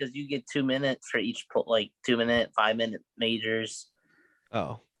 No, because you get 2 minutes for each, like 2 minute, 5 minute majors.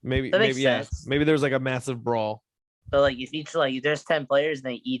 Oh, maybe, That makes yeah. sense. Maybe there's like a massive brawl. So like if each like there's 10 players and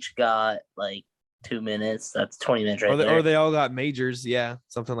they each got like 2 minutes, that's 20 minutes right there. Or they all got majors. Yeah,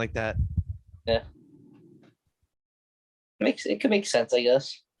 something like that. It could make sense, I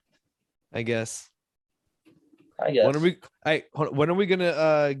guess. I guess. I guess. When are we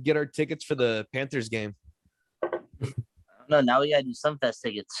gonna get our tickets for the Panthers game? No, now we gotta do Sunfest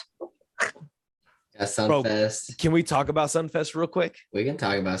tickets. Yeah, Sunfest. Can we talk about Sunfest real quick? We can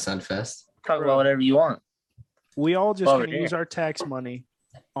talk about Sunfest. Talk Bro. about whatever you want. We all just Over gonna here. use our tax money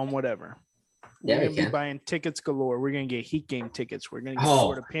on whatever. Yeah, We're we gonna be can. buying tickets galore. We're gonna get Heat game tickets. We're gonna get Oh.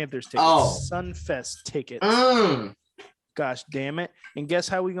 Florida Panthers tickets. Oh. Sunfest tickets. Mm. Gosh damn it! And guess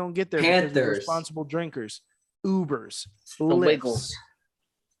how we gonna get there? Because we're Panthers. responsible drinkers. Ubers, The Lyfts, Wiggles.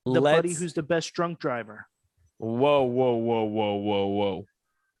 the buddy who's the best drunk driver. Whoa, whoa, whoa, whoa, whoa,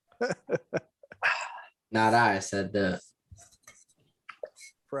 whoa. Not I said that.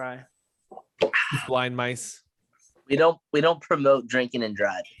 Fry. Blind mice. We don't promote drinking and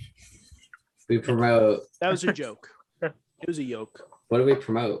driving. We promote. That was a joke. It was a yoke. What do we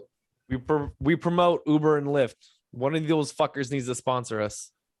promote? We promote Uber and Lyft. One of those fuckers needs to sponsor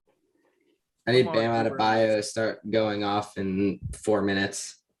us. I need Come on, Bam out of Uber. bio to start going off in 4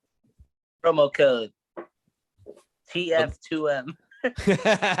 minutes. Promo code TF2M.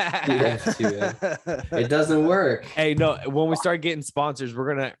 TF2M. It doesn't work. Hey, no, when we start getting sponsors,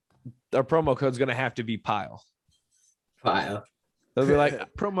 our promo code's gonna have to be Pile. Pile. They'll be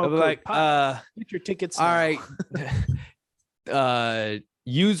like, Promo they'll be code like, PILE. Get your tickets. all now. right.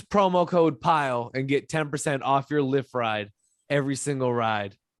 Use promo code Pile and get 10% off your Lyft ride, every single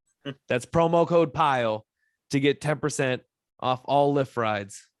ride. That's promo code Pile to get 10% off all Lyft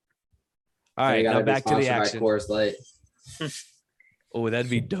rides. All So right, you now gotta be back to the sponsored by action. Coors Light. Oh, that'd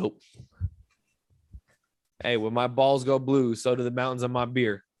be dope. Hey, when my balls go blue, so do the mountains of my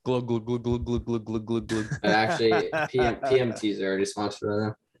beer. Glug glug glug glug glug glug glug glug glug. Actually, PMTs are already sponsored by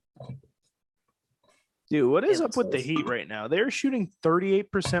them. Dude, what is Yeah, up with the Heat right now? They're shooting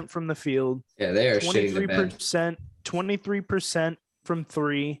 38% from the field, Yeah, they are shitting the bed. 23% from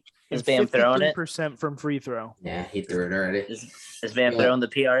three, Is and Bam throwing it? 53% from free throw. Yeah, he threw it already. Is Van Yeah. throwing the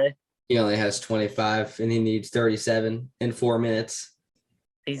PRA? He only has 25 and he needs 37 in 4 minutes.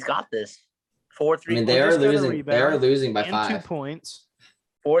 He's got this. 4 I 3 mean, they are just got a losing. They are rebound losing by and 5. 2 points.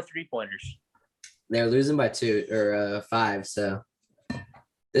 4 3-pointers. They're losing by 2 or 5. So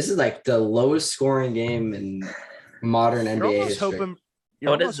this is like the lowest scoring game in modern You're NBA almost history. hoping.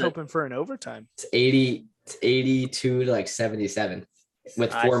 You're What is almost it? hoping for an overtime. It's 82 to like 77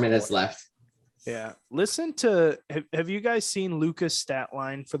 with I 4 see. minutes left. Yeah. Listen to. Have you guys seen Luca's stat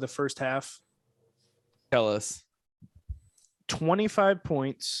line for the first half? Tell us. 25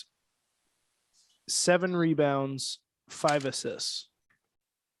 points, 7 rebounds, 5 assists.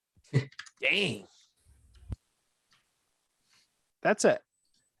 Dang. That's a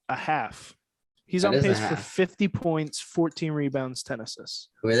half. He's That on is a pace for half. 50 points, 14 rebounds, 10 assists.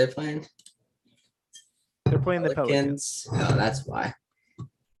 Who are they playing? They're playing the Pelicans. Oh, that's why.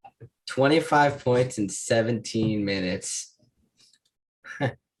 25 points in 17 minutes.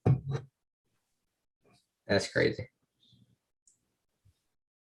 That's crazy.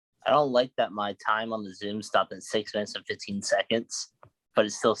 I don't like that my time on the Zoom stopped at 6 minutes and 15 seconds, but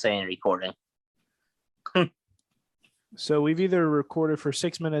it's still saying recording. So we've either recorded for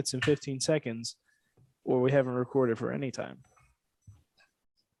 6 minutes and 15 seconds, or we haven't recorded for any time.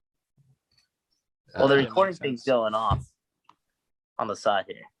 Well, the Uh, makes recording sense. thing's going off on the side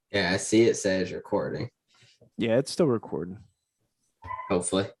here. yeah, I see it says recording. Yeah, it's still recording.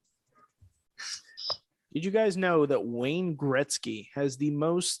 Hopefully. Did you guys know that Wayne Gretzky has the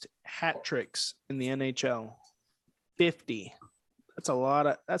most hat tricks in the NHL? 50. That's a lot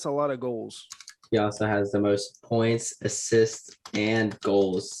of goals. He also has the most points, assists, and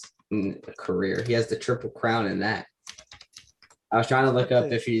goals in a career. He has the triple crown in that. I was trying to look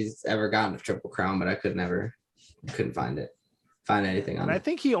up if he's ever gotten a triple crown, but I couldn't find anything on And I it.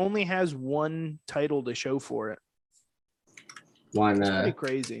 think he only has one title to show for it. One It's pretty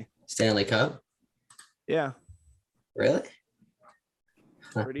crazy. Stanley Cup. Yeah, Really?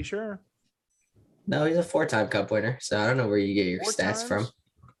 Huh. pretty sure. No, he's a 4-time cup winner. So I don't know where you get your 4 stats from. times?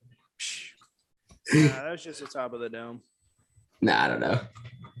 Psh. Nah, that was just the top of the dome. Nah, I don't know.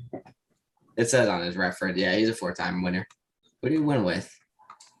 It says on his reference. Yeah, he's a 4-time winner. What do you win with?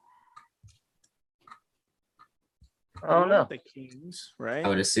 I don't know. The Kings, right? I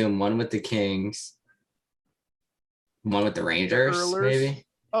would assume one with the Kings, one with the Rangers, Hurlers? maybe.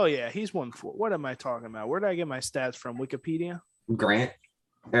 Oh yeah, he's won 4. What am I talking about? Where did I get my stats from? Wikipedia? Grant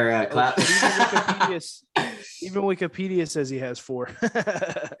or Oh, Clap. even Wikipedia says he has 4.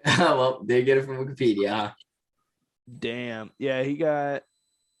 Well, they get it from Wikipedia. Huh? Damn. Yeah, he got.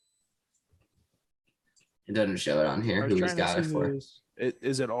 It doesn't show it on I here was who he's trying to got it see for.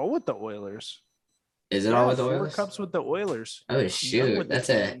 Is it all with the Oilers? Is it all with the 4 Oilers? cups with the Oilers. Oh None shoot, with the that's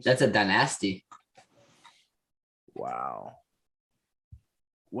a Kings. dynasty. Wow.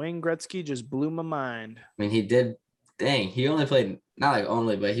 Wayne Gretzky just blew my mind. I mean, he did. Dang, he only played not like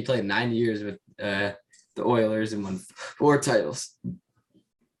only, but he played 9 years with the Oilers and won 4 titles.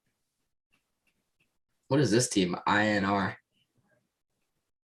 What is this team? INR.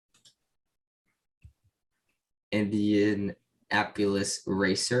 Indianapolis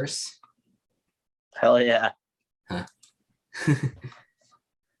Racers. Hell yeah. Huh.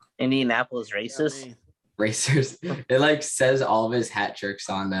 Indianapolis racist. Racers. It like says all of his hat tricks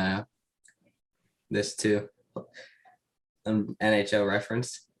on this too. NHL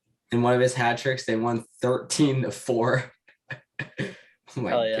reference. In one of his hat tricks, they won 13-4. Oh my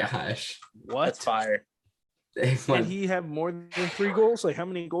Hell yeah. gosh. What? That's fire. They Did won. he have more than 3 goals? Like, how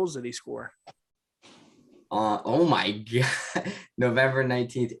many goals did he score? Oh my God. November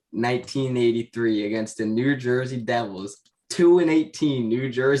 19th, 1983 against the New Jersey Devils. 2-18 New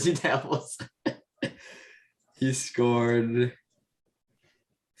Jersey Devils. He scored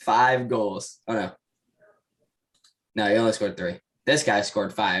 5 goals. Oh no. No, he only scored 3. This guy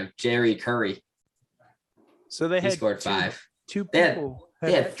scored 5. Jerry Curry. So they He had scored 5. two They had- people.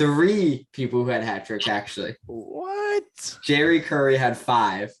 They had 3 people who had hat tricks, actually. What? Jerry Curry had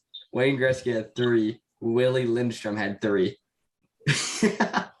 5. Wayne Gretzky had 3. Willie Lindstrom had 3.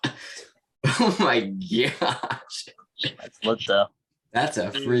 Oh my gosh. That's lit though. That's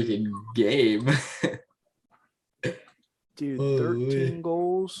a freaking game. Dude, Holy. 13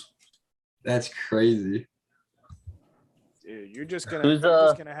 goals. That's crazy. Dude, you're just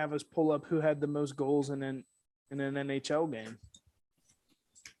gonna have us pull up who had the most goals in an NHL game.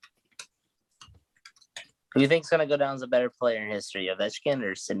 Who do you think's gonna go down as a better player in history, Ovechkin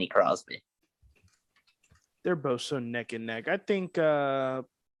or Sidney Crosby? They're both so neck and neck. I think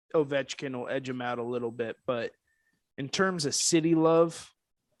Ovechkin will edge him out a little bit, but in terms of city love,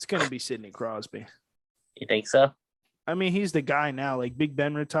 it's gonna be Sidney Crosby. You think so? I mean, he's the guy now. Like Big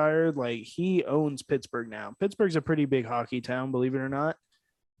Ben retired, like he owns Pittsburgh now. Pittsburgh's a pretty big hockey town, believe it or not,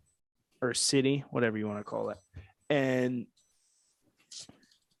 or city, whatever you want to call it. And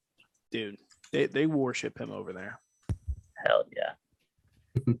dude, they worship him over there. Hell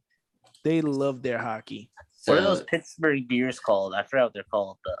yeah. They love their hockey. So, What are those Pittsburgh beers called? I forgot what they're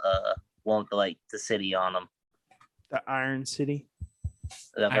called. The one with the city on them. The Iron City.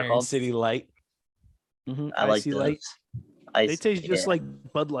 Is that what they're Iron called? City Light. I like Icy those. Light. They taste just like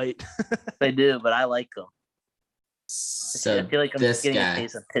Bud Light. they do, but I like them. so I feel like I'm this getting a guy,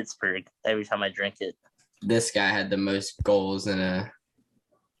 taste of Pittsburgh every time I drink it. this guy had the most goals in a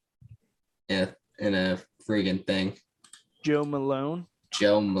friggin' thing. Joe Malone.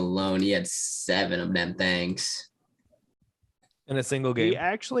 Joe Malone, he had 7 of them things. In a single He game.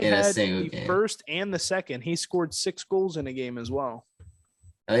 actually In a had single the game. first and the second. He scored 6 goals in a game as well.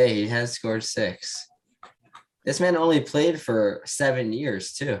 Oh yeah, he has scored 6. This man only played for 7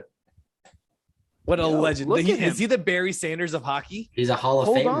 years too. What a Yo, legend. look at Is him. he the Barry Sanders of hockey? He's a Hall of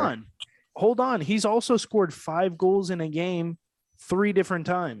Famer. Hold on. He's also scored 5 goals in a game 3 different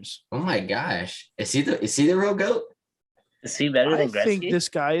times. Oh my gosh, is he the real goat? Is he better I than Gretzky? think this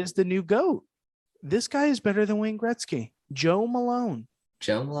guy is the new GOAT. This guy is better than Wayne Gretzky. Joe Malone.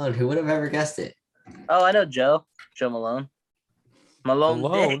 Joe Malone. Who would have ever guessed it? Oh, I know Joe. Joe Malone.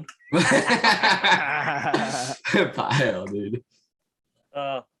 Malone. Pile, dude.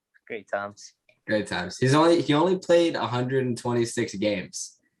 Oh, great times. Great times. He only played 126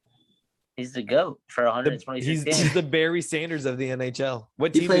 games. He's the GOAT for 126 He's games. the Barry Sanders of the NHL.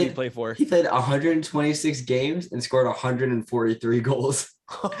 What He team did he played- play for? He played 126 games and scored 143 goals.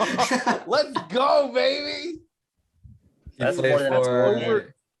 Let's go, baby. He That's played more than- that's more than-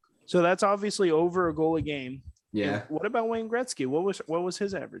 for- So that's obviously over a goal a game. Yeah, And what about Wayne Gretzky? What was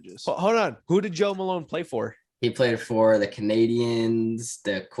his averages? Hold on. Who did Joe Malone play for? he played for the Canadians,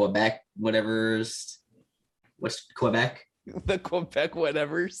 the Quebec, whatever's. What's Quebec? The Quebec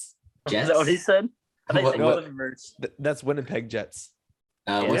whatevers. Is that what he said? I think What- they what- Universe. That's Winnipeg Jets.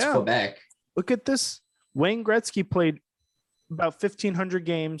 What's Yeah. Quebec? Look at this. Wayne Gretzky played about 1,500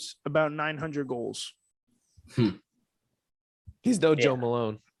 games, about 900 goals. He's no Yeah. Joe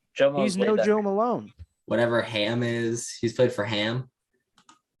Malone. Joe Malone's He's way no better. Joe Malone. Whatever Ham is. He's played for Ham.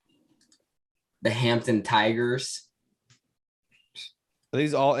 The Hampton Tigers. Are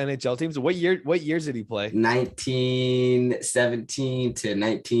these all NHL teams? What years did he play? 1917 to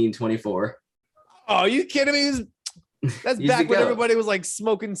 1924. Oh, are you kidding me? That's He's back the when goat. everybody was like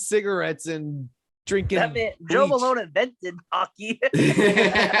smoking cigarettes and drinking. That man, Joe bleach. Malone invented hockey.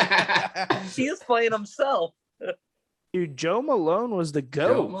 He was playing himself. Dude, Joe Malone was the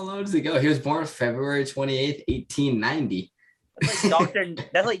Joe GOAT. Malone's the go. He was born February 28th, 1890.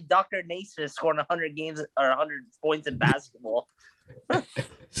 That's like Dr. Naismith scoring 100 games or 100 points in basketball.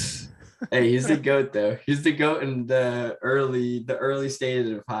 Hey, he's the goat though. He's the goat in the early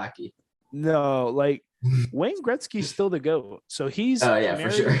stages of hockey. No, like Wayne Gretzky's still the GOAT. So he's Oh, yeah, for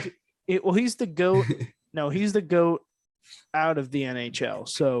married sure. well, he's the GOAT. No, he's the GOAT out of the NHL.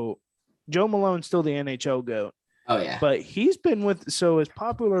 So Joe Malone's still the NHL GOAT. Oh yeah. But he's been with so as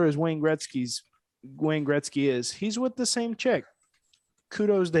popular as Wayne Gretzky is, he's with the same chick.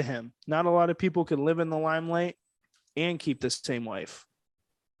 Kudos to him. Not a lot of people can live in the limelight and keep the same wife.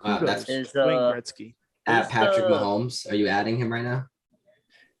 Wow, Kudos, that's Is, Wayne Gretzky. at is Patrick the- Mahomes. Are you adding him right now?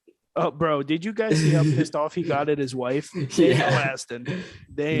 Oh, bro, did you guys see how pissed off he got at his wife? They ain't Yeah. lasting.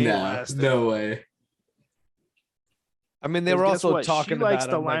 They ain't lasting. No way. I mean, they were 'Cause guess also what? talking She likes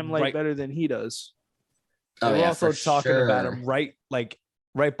about the him like, limelight right. better than he does. They Oh were yeah, also for talking about sure. him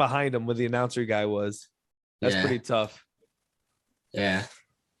right behind him where the announcer guy was. That's Yeah. pretty tough. Yeah.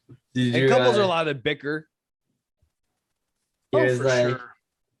 Did And you couples are allowed to bicker. he Oh, was for like, sure.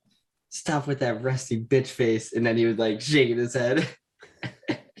 stop with that rusty bitch face, and then he was like shaking his head.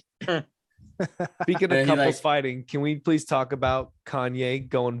 Speaking And of he, couples like- fighting, can we please talk about Kanye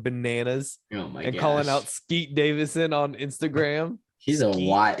going bananas Oh my and gosh. calling out Skeet Davison on Instagram? He's a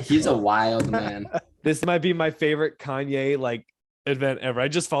wild man. This might be my favorite Kanye like event ever. I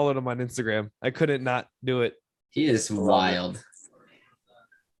just followed him on Instagram. I couldn't not do it. He is Love it. wild.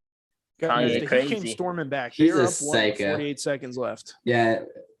 Guys, Kanye he crazy. came storming back. He's They're a up 1 with psycho. 48 seconds left. Yeah.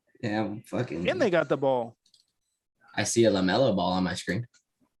 Yeah, I'm fucking. And they got the ball. I see a LaMelo ball on my screen.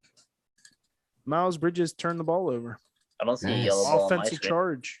 Miles Bridges turned the ball over. I don't see a Nice. yellow ball on my Offensive screen.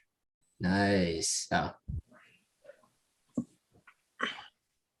 charge. Nice. Oh.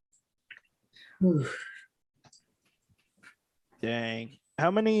 Whew. Dang.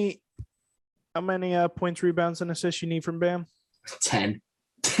 How many points, rebounds, and assists you need from Bam? 10.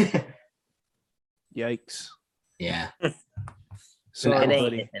 Yikes. Yeah. Sorry, It ain't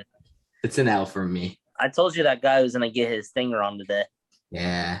buddy. hitting. It's an L for me. I told you that guy was gonna get his thing wrong today.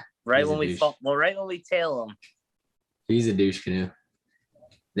 Yeah. Right He's a when we douche. fall, well, right when we tail him. He's a douche canoe.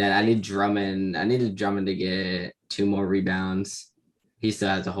 Then I need Drummond. I needed Drummond to get 2 more rebounds. He still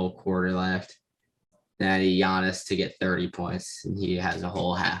has a whole quarter left. Then I need Giannis to get 30 points, and he has a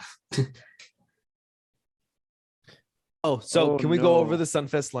whole half. Oh, so Oh, can we go over no. the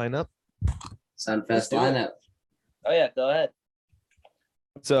Sunfest lineup? Sunfest do it. lineup. Oh yeah, go ahead.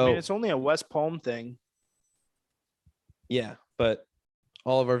 So I mean, it's only a West Palm thing. yeah, but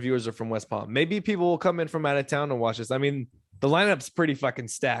all of our viewers are from West Palm. Maybe people will come in from out of town and watch this. I mean, the lineup's pretty fucking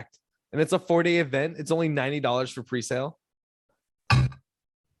stacked, and it's a 4-day event. It's only $90 for pre-sale.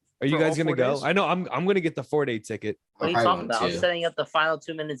 Are you For guys all gonna 4 go? days? I know I'm gonna get the 4-day ticket. What are you I'll talking probably about? I'm want setting up the final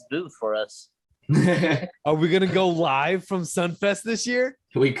 2 minutes booth for us. to. Are we gonna go live from Sunfest this year?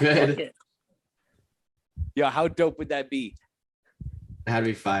 We Fuck could. it. Yeah, how dope would that be? That'd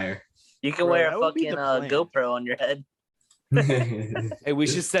be fire. You can Bro, wear a that would be fucking the plan. GoPro on your head. Hey, we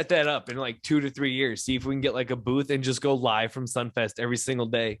should set that up in like 2 to 3 years. See if we can get like a booth and just go live from Sunfest every single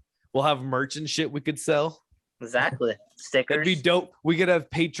day. We'll have merch and shit we could sell. Exactly. It'd Stickers. be dope. We could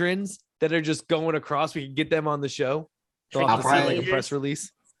have patrons that are just going across. We could get them on the show. They'll have to I'll see like a probably- press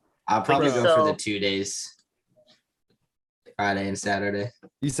release. I'll probably Bro. go for So- the 2 days. Friday and Saturday.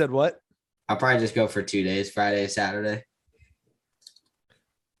 You said what? I'll probably just go for 2 days, Friday, Saturday.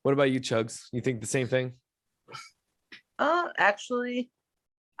 What about you, Chugs? You think the same thing? Actually,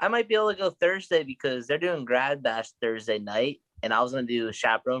 I might be able to go Thursday because they're doing Grad Bash Thursday night, and I was gonna do a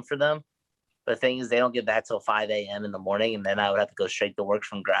chaperone for them. But the thing is, they don't get back till 5 a.m. in the morning, and then I would have to go straight to work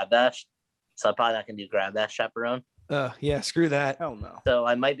from Grad Bash. So I'm probably not gonna do Grad Bash chaperone. Yeah, screw that. Hell no. So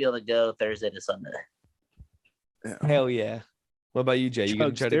I might be able to go Thursday to Sunday. Hell yeah. What about you, Jay? You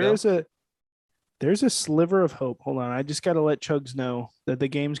gonna Chugs, try to go? there's a sliver of hope. Hold on. I just got to let Chugs know that the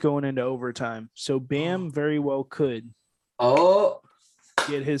game's going into overtime. So Bam very well could Oh,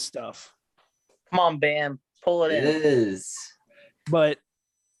 get his stuff. Come on, Bam, pull it it in. is. But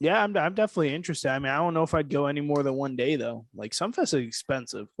yeah, I'm definitely interested. I mean, I don't know if I'd go any more than 1 day though. Like Sunfest is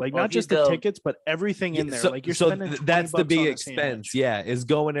expensive. Like Well, not if you just the go- tickets, but everything in Yeah, there. so- Like you're so spending. that's the $20 big on a expense. sandwich. Yeah, is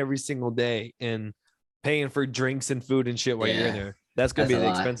going every single day and paying for drinks and food and shit while you're in Yeah. there. That's gonna That's be a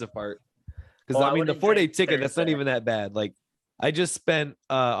the lot. expensive part. Because Well, I I mean, the wouldn't 4-day drink ticket, that's not Thursday. even that bad. Like, I just spent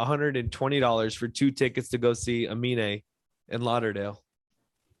 $120 for 2 tickets to go see Amine in Lauderdale.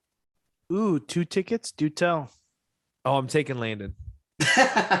 Ooh, 2 tickets. Do tell. Oh, I'm taking Landon.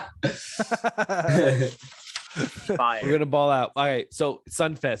 Fire. We're gonna ball out. All right, so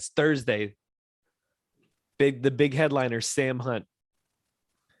Sunfest Thursday. The big headliner Sam Hunt,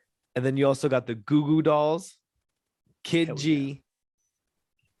 and then you also got the Goo Goo Dolls, Kid Hell G.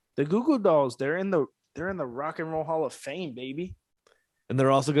 The Google Dolls. They're in the Rock and Roll Hall of Fame, baby. And they're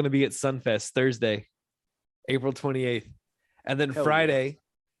also going to be at Sunfest Thursday, April 28th. And then Hell yeah. Friday,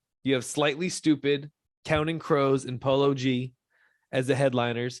 you have Slightly Stupid, Counting Crows, and Polo G as the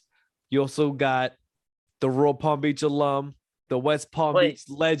headliners. You also got the Royal Palm Beach alum, the West Palm Wait. Beach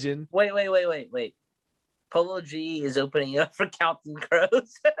legend. Wait. Polo G is opening up for Counting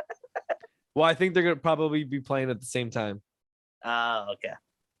Crows. Well, I think they're going to probably be playing at the same time. Okay.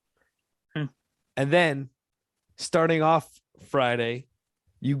 And then starting off Friday,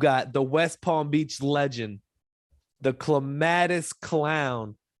 you got the West Palm Beach legend, the Clematis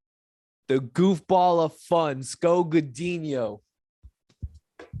Clown, the goofball of fun, Sco Godinho.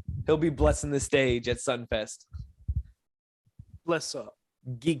 He'll be blessing the stage at Sunfest. Bless up.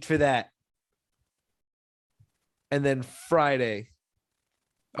 Geeked for that. And then Friday.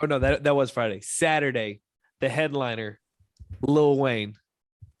 Oh no, that was Friday. Saturday, the headliner, Lil Wayne.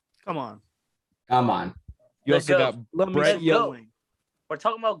 Come on. Come on. You The also got GOAT. Let me Brett see Young. Lil Wayne. We're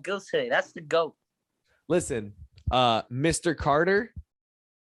talking about ghosts today. That's the GOAT. Listen, Mr. Carter.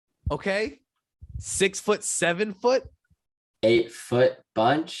 Okay. 6 foot, 7 foot. 8-foot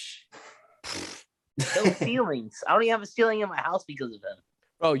bunch. No ceilings. I don't even have a ceiling in my house because of him.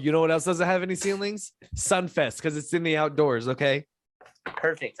 Oh, you know what else doesn't have any ceilings? Sunfest, because it's in the outdoors. Okay.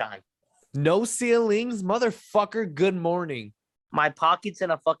 Perfect time. No ceilings, motherfucker. Good morning. My pocket's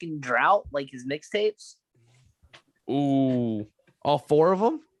in a fucking drought, like his mixtapes. Ooh, all 4 of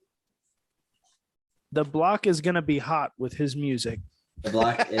them. The block is gonna be hot with his music. The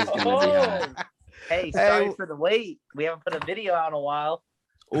block is going to be hot. Hey, sorry Hey. for the wait. We haven't put a video out in a while.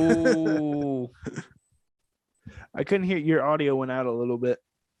 Ooh. I couldn't hear your audio went out a little bit.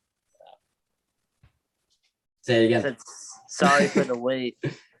 Say it I again. said, sorry for the wait.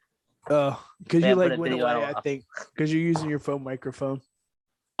 Oh, because you Yeah, like put a went video out away, a I while. think, because you're using your phone microphone.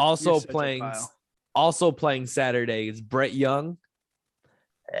 Also You're such a playing. pile. Also playing Saturday is Brett Young,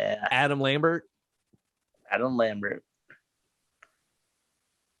 Yeah, Adam Lambert, Adam Lambert.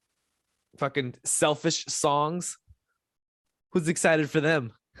 fucking Selfish Songs. Who's excited for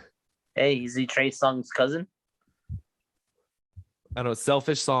them? Hey, is he Trey Songz's cousin? I know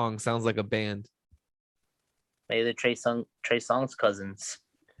Selfish Song sounds like a band. Maybe they're Trey Songz's cousins.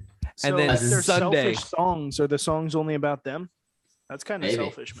 So then if they're Sunday- selfish songs. Are the songs only about them? That's kind of Maybe.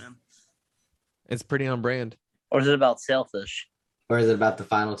 selfish, man. It's pretty on brand. Or is it about selfish? Or is it about the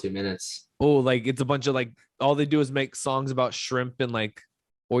final 2 minutes? Oh, like it's a bunch of like all they do is make songs about shrimp and like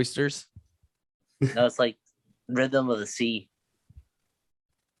oysters. No, it's like Rhythm of the Sea.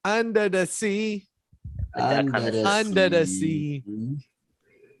 Under the sea. Like that kind of shit. Under the sea.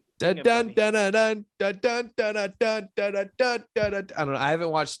 Dun, dun, dun, dun, dun, dun, dun, dun, dun, dun, dun, dun, dun, dun, dun. I don't know. I haven't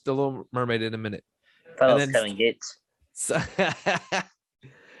watched The Little Mermaid in a minute. I thought it And was then- Kevin Gates.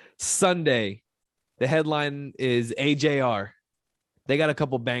 Sunday, the headline is AJR. They got a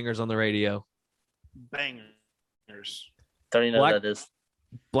couple bangers on the radio. Bangers. Don't even know Black- what that is.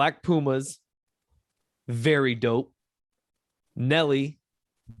 Black Pumas, very dope. Nelly,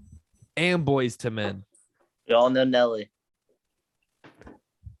 and Boys to Men. We all know Nelly.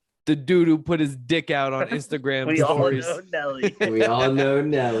 The dude who put his dick out on Instagram We all stories know Nelly. We all know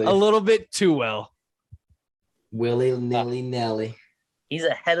Nelly. a little bit too well. Willy nilly Nelly. He's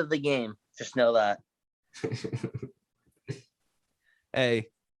ahead of the game. Just know that. Hey,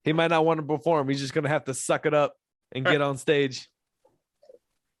 he might not want to perform. He's just gonna have to suck it up and get on stage.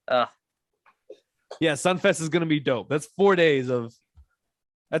 Uh, Yeah, Sunfest is gonna be dope. That's 4 days of.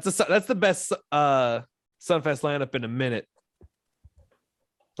 That's the best Sunfest lineup in a minute.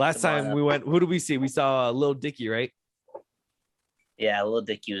 Last Good time lineup. we went, who did we see? We saw Lil Dicky, right? yeah, Lil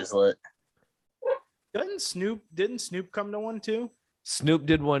Dicky was lit. Didn't Snoop come to one too? Snoop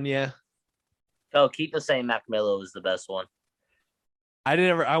did one, yeah. Oh, keep the saying Mac Miller was the best one. I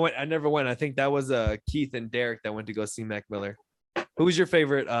never went. I think that was Keith and Derek that went to go see Mac Miller. Who was your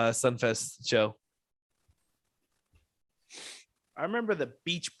favorite Sunfest show? I remember the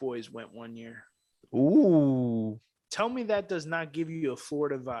Beach Boys went one year. Ooh, Tell me that does not give you a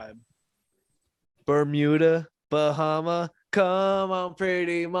Florida vibe. Bermuda, Bahama, come on,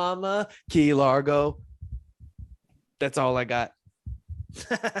 pretty mama, Key Largo. That's all I got.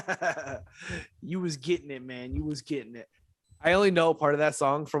 You was getting it, man. You was getting it. I only know part of that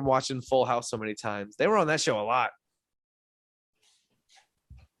song from watching Full House so many times. They were on that show a lot.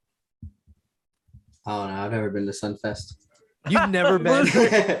 Oh no, I've never been to Sunfest. You've never been.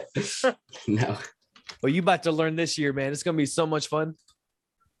 No. Well, you about to learn this year, man. It's gonna be so much fun.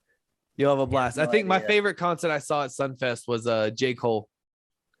 You'll have a blast. no I think my idea. favorite concert I saw at Sunfest was J. Cole.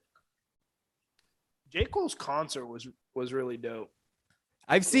 J. Cole's concert was really dope.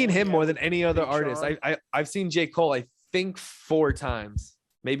 I've seen him Yeah, more than any other Big artist. Sean. I've seen J. Cole, I think 4 times,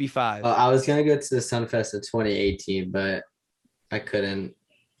 maybe 5. Well, I was gonna go to the Sunfest in 2018, but I couldn't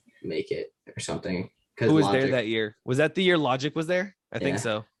make it or something. Who was there that year? Was that the year Logic was there? I think Yeah.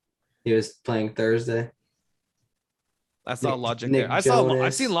 so. He was playing Thursday. I saw Nick- Logic Nick there. I've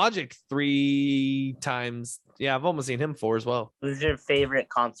Jonas. seen Logic 3 times. Yeah, I've almost seen him 4 as well. Who's your favorite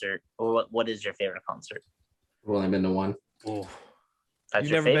concert? Or what is your favorite concert? I've only been to one. That's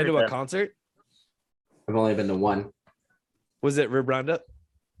You've your never been to favorite, a then. concert? I've only been to one. Was it Rib Roundup?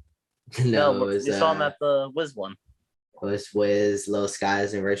 No, No, it was we saw him at the Wiz one. Wiz, Low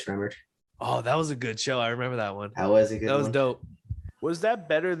Skies, and Race Remembered. Oh, that was a good show. I remember that one. That was a good That was one. dope. Was that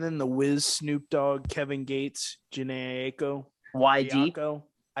better than the Wiz, Snoop Dogg, Kevin Gates, Janae Aiko? YG.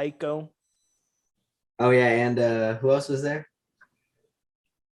 Aiko. Oh yeah, and who else was there?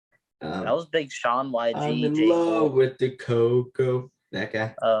 That was Big Sean, YG, I'm in J. love Cole. with the Coco. That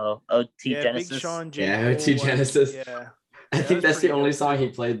guy. OT Yeah, Genesis. Big Sean, J. Yeah, Cole, OT Genesis. Yeah. I that think was that's the pretty only dope, song too. he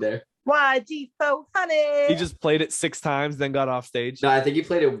played there. YG 400. He just played it 6 times, then got off stage. No, I think he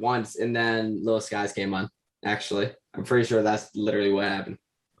played it once, and then Little Skies came on. Actually, I'm pretty sure that's literally what happened.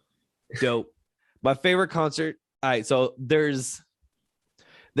 Dope. My favorite concert. All right, so there's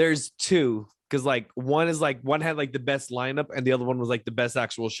two, because like one had like the best lineup, and the other one was like the best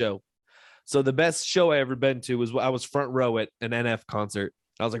actual show. So the best show I ever been to was I was front row at an NF concert.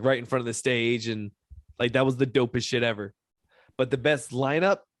 I was like right in front of the stage, and like that was the dopest shit ever. But the best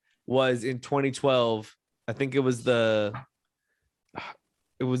lineup was in 2012. I think it was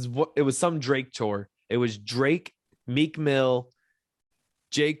some Drake tour. It was Drake, Meek Mill,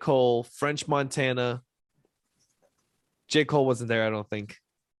 J. Cole, French Montana. J. Cole wasn't there, I don't think.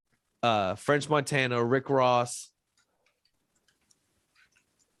 French Montana, Rick Ross,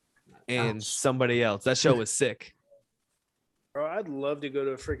 and somebody else. That show was sick. Bro, I'd love to go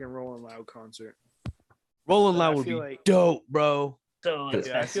to a freaking Rolling Loud concert. Rolling But I Loud would be feel like- dope, bro. So Yeah, I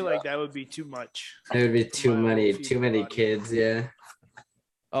Yeah, I feel like that would be too much. It would be too My many, old too many body. kids. Yeah,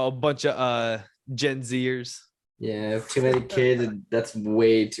 Oh, a bunch of Gen Zers. yeah, too many kids. And that's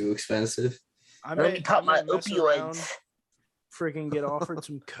way too expensive. I let me might, pop I my might mess around, opioids. freaking get offered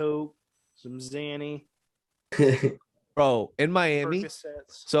some Coke, some Xanny, Bro, in Miami. Percocets.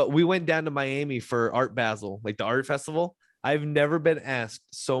 So we went down to Miami for Art Basel, like the art festival. I've never been asked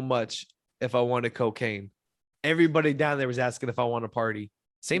so much if I wanted cocaine. Everybody down there was asking if I want to party.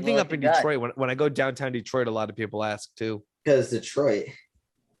 Same thing You're up in lucky guy. Detroit. When I go downtown Detroit, a lot of people ask too. Because Detroit.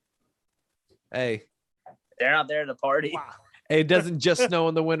 Hey, They're not there to party. Wow. it doesn't just snow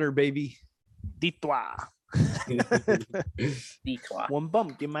in the winter, baby. Detroit. Detroit. One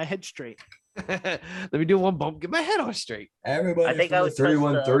bump, get my head straight. Let me do one bump, get my head on straight. Everybody I think from I the would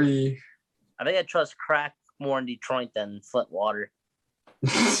trust, 313. I think I trust crack more in Detroit than Flint water.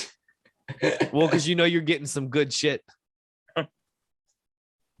 Well, because you know you're getting some good shit. You What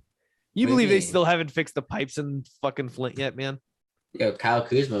do you believe they mean? still haven't fixed the pipes in fucking Flint yet, man? Yo, Kyle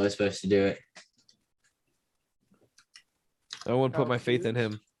Kuzma was supposed to do it. I wouldn't put my faith in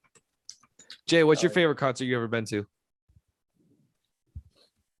him. Jay, what's your favorite concert you ever been to?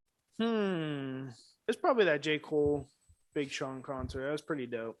 It's probably that J. Cole Big Sean concert. That was pretty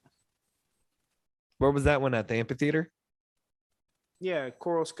dope. Where was that one at? The amphitheater? Yeah,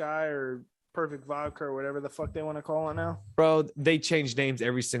 Coral Sky or Perfect Vodka or whatever the fuck they want to call it now. Bro, they change names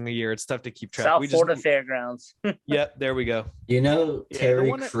every single year. It's tough to keep track. South Florida Fairgrounds. Yep, there we go. You know, Yeah, the Terry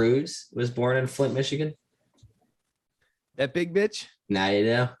one that- Crews was born in Flint, Michigan. That big bitch? Now you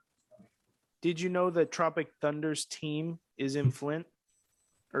know. Did you know that Tropic Thunder's team is in Flint?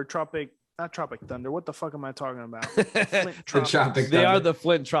 Or not Tropic Thunder. What the fuck am I talking about? Flint The Tropics. Tropic They are Thunder. the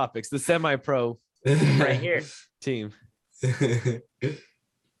Flint Tropics, the semi-pro Right here. team. I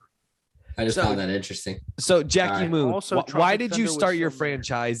just So- found that interesting. So Jackie Alright. Moon, Also, why Tropic did Thunder you was start your from there.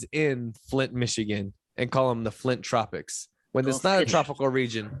 franchise in Flint, Michigan, and call them the Flint Tropics when it's Let's not a get- tropical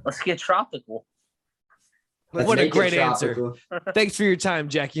region? Let's get tropical. Let's What a make it great answer. tropical. Thanks for your time,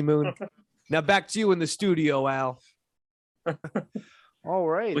 Jackie Moon. Now back to you in the studio, Al. All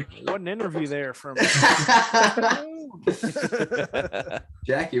right. What an interview there from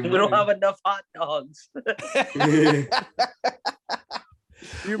Jackie, We don't have enough hot dogs.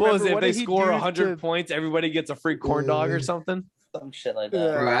 You What was remember it? If what they did he score do 100 to- points, everybody gets a free corn dog or something. Some shit like Yeah.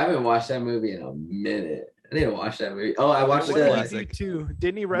 that. Bro, I haven't watched that movie in a minute. I need to watch that movie. Oh, I watched What did he classic. do too?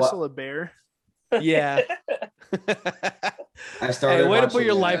 Didn't he wrestle a bear? Yeah. I started. Hey, way to put watching,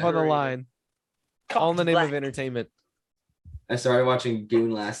 your life on the Underrated. line. All in the name Black. of entertainment. I started watching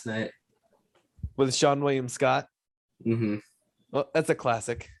Goon last night. With Sean William Scott. Mm-hmm. Well, that's a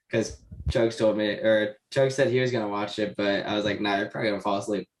classic. Because Chugs told me, or Chugs said he was gonna watch it, but I was like, nah, you're probably gonna fall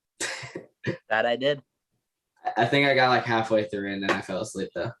asleep. That I did. I think I got like halfway through and then I fell asleep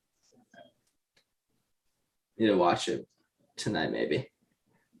though. Need to watch it tonight, maybe.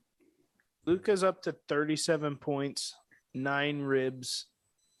 Luca's up to 37 points, 9 ribs,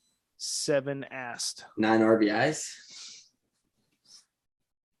 7 assed. 9 RBIs.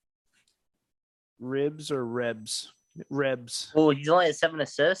 Ribs or rebs? Rebs. Well, he's only at 7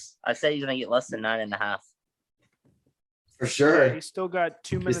 assists. I said he's gonna get less than 9.5. For sure. He's still got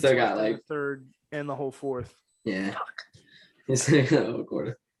 2 minutes still left got, in the like- third and the whole fourth. Yeah. He's in a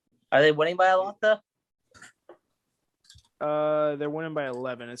quarter. Are they winning by a lot though? They're winning by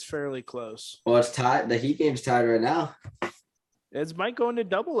 11. It's fairly close. Well, it's tied. The Heat game's tied right now. It might go into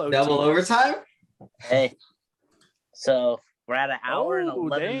double OT. Double overtime? Hey. So We're at an hour and Oh,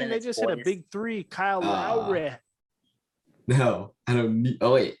 11 dang, minutes. they just hit a boys. big three. Kyle Ah. Lowry. No, I don't need.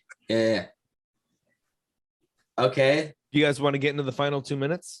 Oh wait, yeah. Okay. You guys want to get into the final 2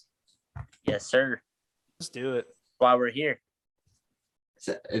 minutes? Yes, sir. Let's do it. While we're here,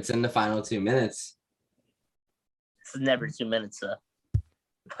 It's in the final 2 minutes. this is never 2 minutes though.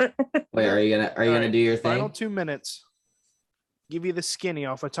 Wait, are you gonna do your Final thing? 2 minutes. Give you the skinny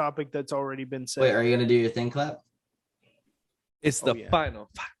off a topic that's already been said. Wait, are you gonna do your thing, Clap? It's Oh, the yeah. final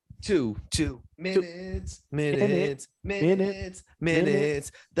 2 minutes, minutes, minutes,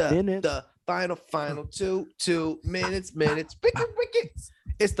 minutes. The final 2 minutes. Wicked.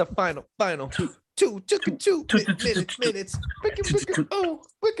 It's the final 2 minutes. Wicked. Oh,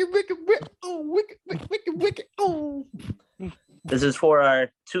 wicked. Oh. This is for our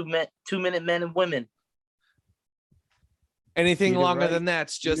 2-minute men and women. Anything Get it longer right. than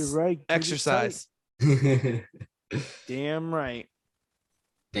that's You're just right. Get it exercise. tight. Damn right.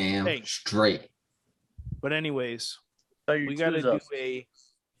 Damn Hey. straight. But anyways, Throw your we got to twos do up. a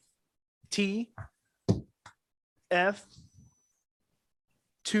T F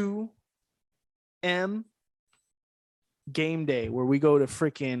 2 M game day where we go to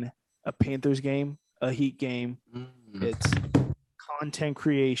freaking a Panthers game, a Heat game. It's content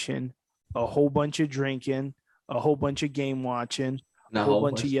creation, a whole bunch of drinking, a whole bunch of game watching, And a whole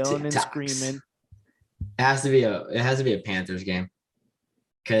bunch of yelling and TikToks. screaming. It has to be a Panthers game.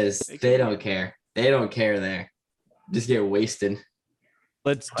 Because It they can don't care. They don't care there. Just get wasted.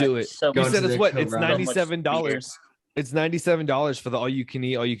 Let's do it. So You Going said to it's the what? It's Corona. $97. It's $97 for the all you can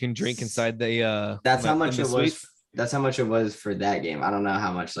eat, all you can drink inside the That's how in much the it suite. was. That's how much it was for that game. I don't know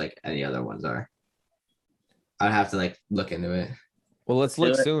how much like any other ones are. I'd have to like look into it. Well, let's Do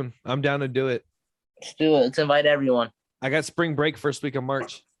look it. soon. I'm down to do it. let's do it. Let's invite everyone. I got spring break first week of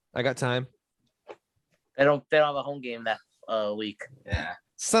March. I got time. They don't have a home game that week. Yeah.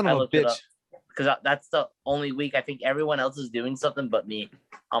 Son I of a looked it bitch. up. Because that's the only week I think everyone else is doing something but me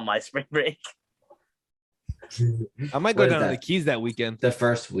on my spring break. I might go What is down to that? the Keys that weekend. The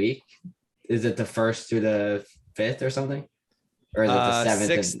first week? Is it the 1st through the 5th or something? Or is it the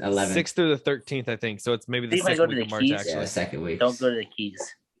 7th and 11th? 6th through the 13th, I think. So it's maybe the You might 6th go to week the of March, Keys? Yeah, actually. the second week. Don't go to the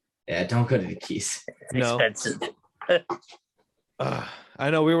Keys. Yeah, don't go to the Keys. It's No. expensive. I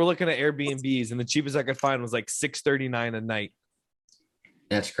know we were looking at Airbnbs and the cheapest I could find was like $639 a night.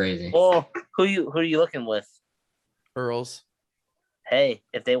 That's crazy. Well, who are you looking with? Earls. Hey,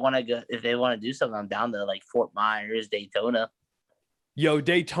 if they want to do something, I'm down to like Fort Myers, Daytona. Yo,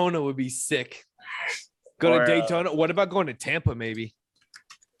 Daytona would be sick. Go Or, to Daytona. What about going to Tampa, maybe?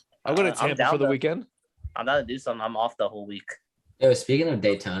 I'll go to I'm Tampa down for the to- weekend. I'm down to do something. I'm off the whole week. Yo, speaking of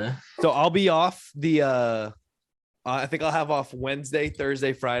Daytona, So I'll be off the I think I'll have off Wednesday,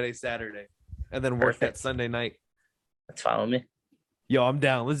 Thursday, Friday, Saturday, and then work that Perfect. Sunday night. That's fine with me. Yo, I'm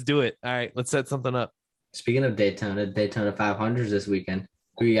down. Let's do it. All right, let's set something up. speaking of Daytona 500s this weekend.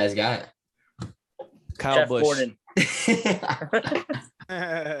 Who you guys got? Kyle Jeff Busch. Gordon.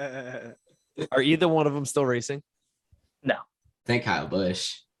 Are either one of them still racing? No. Think Kyle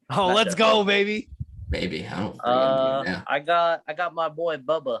Busch. Oh, Not let's Jeff go, Gordon. baby. Maybe. I don't know. I got my boy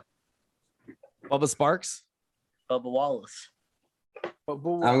Bubba Bubba Sparks? Wallace. I'm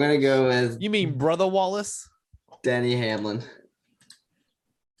gonna go with You mean Brother Wallace? Denny Hamlin.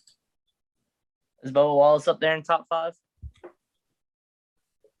 Is Bubba Wallace up there in top 5?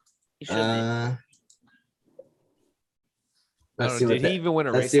 He should be. I Let's don't see know. what Did he the, even win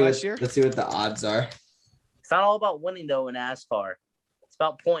a let's race see what last year? let's see what the odds are. It's not all about winning though in NASCAR. It's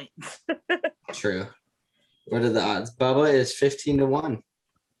about points. True. What are the odds? Bubba is 15-1.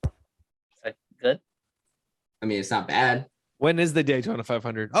 Good. I mean, it's not bad. When is the Daytona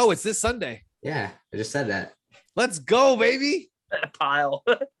 500? Oh, it's this Sunday. Yeah, I just said that. Let's go, baby. Pile.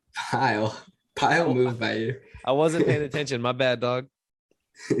 Pile moved by you. I wasn't paying attention. My bad, dog.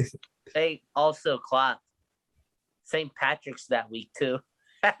 Hey, also clap. St. Patrick's that week too.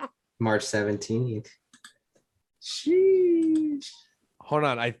 March 17th. Sheesh. Hold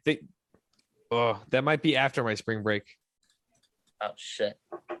on. I think that might be after my spring break. Oh shit.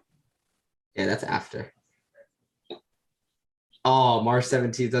 Yeah, that's after. Oh, March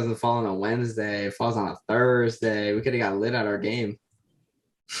 17th doesn't fall on a Wednesday. It falls on a Thursday. We could have got lit at our game.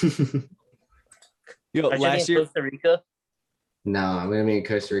 Yo, Are you last in year, Costa Rica? No, I'm going to be in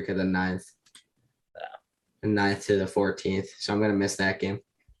Costa Rica the 9th. The 9th to the 14th. So I'm going to miss that game.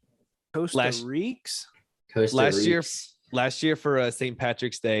 Costa Last- Riques. Costa last year for St.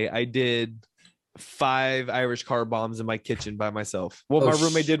 Patrick's Day, I did 5 Irish car bombs in my kitchen by myself. Well, Oh, my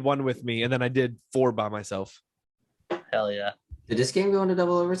roommate did 1 with me, and then I did 4 by myself. Hell yeah. Did this game go into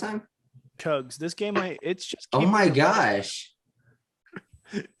double overtime? Chugs. This game, it's just. Oh keeping my it running. gosh.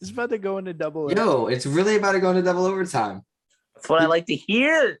 It's about to go into double. Yo, it's really about to go into double overtime. That's what I like to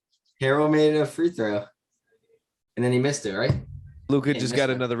hear. Harrell made a free throw. And then he missed it, right? Luka Hey, just missed got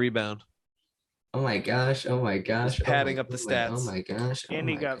one. another rebound. Oh my gosh. Oh my gosh. Just padding oh up the my- stats. Oh my gosh. And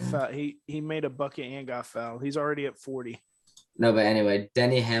he got fouled. fouled. He made a bucket and got fouled. He's already at 40. No, but anyway,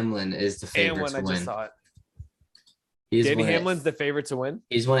 Denny Hamlin is the And favorite when to I win. just saw it. He's Danny won it- Hamlin's the favorite to win.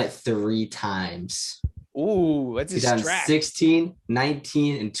 He's won it 3 times. Ooh, that's his He's done track. 16,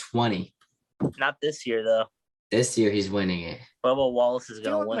 19, and 20. Not this year though. This year he's winning it. Bubba Wallace is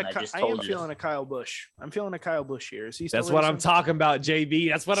gonna Feeling win. a I Ky- just I am told you. feeling a Kyle Busch. I'm feeling a Kyle Busch here. Is he still That's what I'm racing? talking about, JB.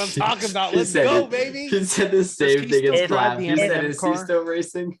 That's what I'm talking about. He Let's said go, it. baby. He said the same he thing still as drive Flav. the He said, M&M is he car? still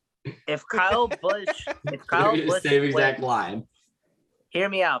racing? If Kyle Busch, if Kyle Literally the Busch same exact wins, line. hear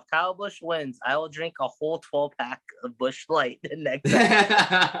me out. If Kyle Busch wins, I will drink a whole 12-pack of Busch Light the next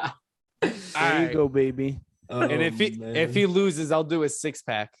time. There Alright. you go, baby. And if he loses, I'll do a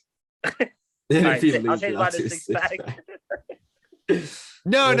 6-pack. Then All if he right, I'll loses, change I'll mine to do 6-pack.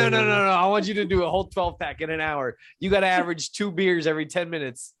 No. I want you to do a whole 12-pack in an hour. You got to average 2 beers every 10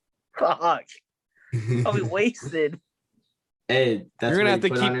 minutes. Fuck. I'll be wasted. Hey, that's You're gonna what have you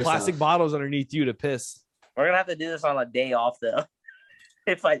to put on keep plastic yourself. bottles underneath you to piss. We're gonna have to do this on a day off though.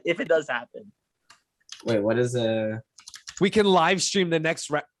 If it does happen. Wait, what is We can live stream the next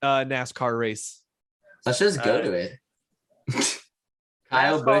NASCAR race. Let's just go to it.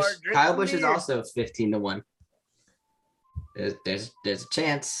 Kyle NASCAR, Busch. drink Kyle some Busch is beer. also 15-1. There's a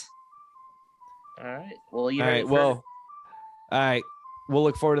chance. All right. Well, you All heard right. it first. Well, all right. We'll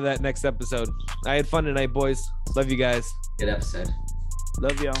look forward to that next episode. I had fun tonight, boys. Love you guys. Good episode.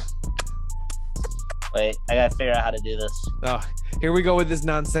 Love y'all. Wait, I gotta figure out how to do this. Oh, here we go with this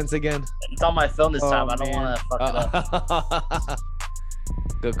nonsense again. It's on my phone this Oh, time. I don't man. want to fuck it up.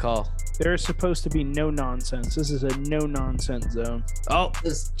 Good call. There's supposed to be no nonsense. This is a no nonsense zone. Oh,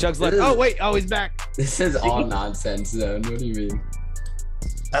 This, Chuck's this left. is- Oh, wait. Oh, he's back. This is all nonsense zone. What do you mean?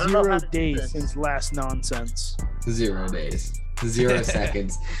 I don't know 0 how to do days this. since last nonsense. 0 days. 0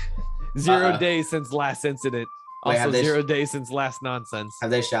 seconds. 0 Uh-oh. days since last incident. Wait, Also, have they- 0 days since last nonsense.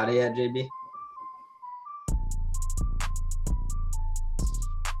 Have they shot it yet, JB?